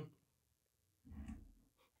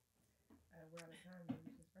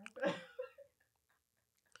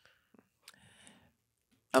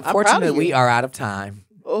 Unfortunately, we are out of time.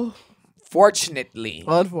 Oh. Fortunately.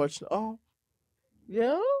 Unfortunately. Oh.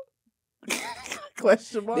 Yeah?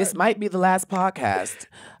 Question mark. This might be the last podcast.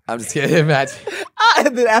 I'm just kidding. Imagine.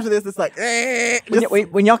 And then after this, it's like,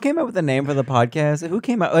 when y'all came up with the name for the podcast, who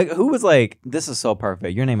came out? Like, who was like, this is so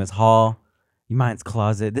perfect. Your name is Hall. Mine's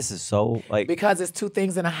Closet. This is so like. Because it's two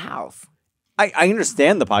things in a house. I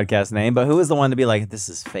understand the podcast name, but who is the one to be like, this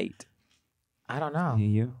is fate? I don't know.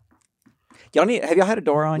 You? Have y'all had a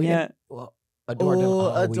door on yet? Well, a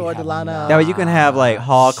door to line up. That way you can have like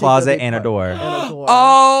hall, closet, and a door.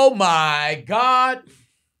 Oh my God.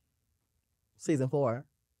 Season 4.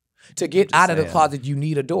 To get out of the closet, you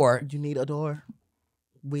need a door. You need a door.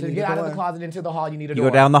 To get out of the closet into the hall, you need a door.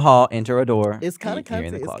 You go down the hall, enter a door. It's kind of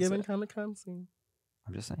comfy. It's giving kind of comfy.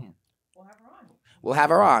 I'm just saying. We'll have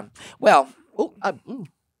her on. Well,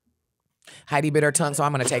 Heidi bit her tongue, so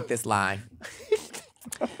I'm going to take this line.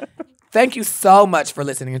 Thank you so much for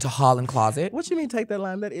listening to Hall and Closet. What you mean take that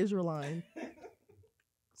line? That is your line.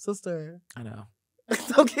 Sister. I know.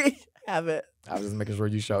 It's okay. Have it. I was just making sure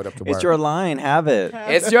you showed up to work. It's your line. Have it.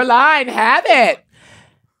 It's your line. Have it.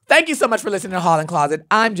 Thank you so much for listening to Hall and Closet.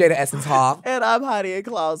 I'm Jaida Essence Hall. And I'm Heidi and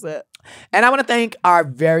Closet. And I want to thank our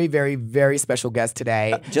very, very, very special guest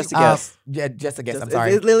today. Just a guest. Yeah, just a guest. I'm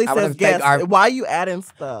sorry. It literally says guest. Why are you adding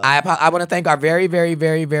stuff? I want to thank our very, very,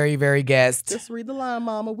 very, very, very guest. Just read the line,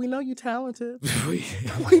 Mama. We know you're talented. We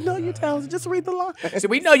know you're talented. Just read the line. So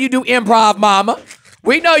we know you do improv, Mama.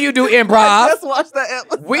 We know you do improv. I just watched that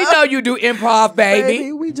episode. We know you do improv,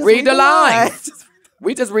 baby. We just read the line.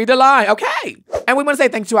 We just read the line, okay? And we want to say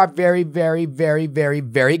thanks to our very, very, very, very,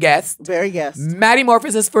 very guest. Very guest. Maddy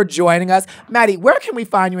Morphosis for joining us. Maddy, where can we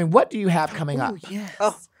find you and what do you have coming up? Yes.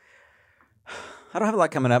 Oh, I don't have a lot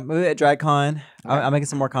coming up. Maybe at DragCon. I'm making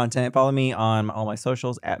some more content. Follow me on all my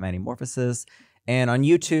socials at Maddy Morphosis. And on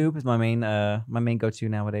YouTube is my main go-to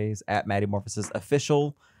nowadays, at Maddy Morphosis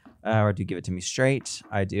Official. Or do Give It To Me Straight.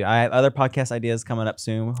 I have other podcast ideas coming up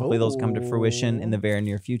soon. Hopefully those come to fruition in the very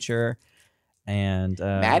near future. And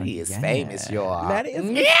Maddy is famous, y'all. Maddy is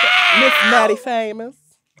Miss Maddy famous.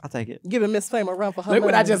 I'll take it. Giving Miss Fame a run for her. Look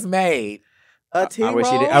what I just made. A titty I wish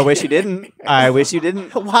you didn't. I wish you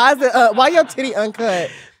didn't. Why is it? Why your titty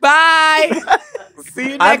uncut? Bye.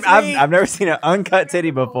 See you next week. I've never seen an uncut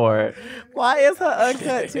titty before. Why is her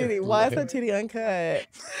uncut titty? Why is her titty uncut?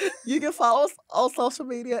 You can follow us on social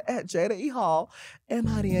media at Jaida E. Hall and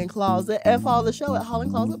Heidi and Closet, and follow the show at Hall and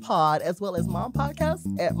Closet Pod, as well as Mom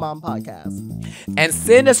Podcast at Mom Podcast. And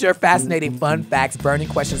send us your fascinating fun facts, burning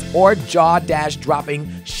questions, or jaw-dropping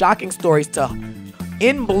shocking stories to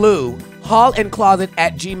in blue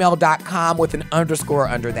hallandcloset@gmail.com with an underscore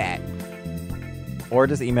under that. Or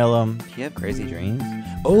just email them. Do you have crazy dreams?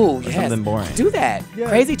 Oh, yes. Something boring. Do that. Yeah.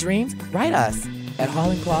 Crazy dreams. Write us at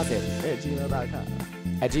hallandcloset at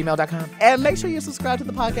gmail.com. And make sure you subscribe to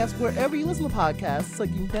the podcast wherever you listen to podcasts so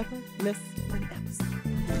you never miss an episode.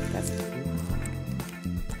 That's cool.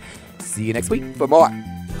 See you next week for more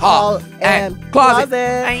Hall and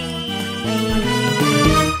Closet.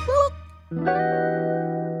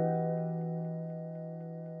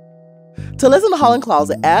 To listen to Hall and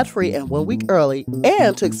Closet ad-free and 1 week early,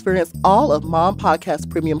 and to experience all of Mom Podcast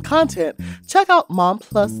premium content, check out Mom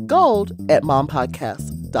Plus Gold at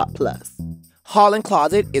mompodcast.plus. Hall and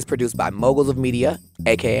Closet is produced by Moguls of Media,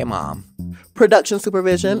 a.k.a. Mom. Production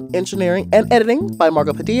supervision, engineering, and editing by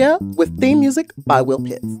Margo Padilla, with theme music by Will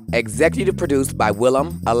Pitts. Executive produced by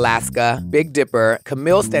Willem, Alaska, Big Dipper,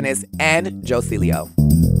 Camille Stennis, and Joe Celio.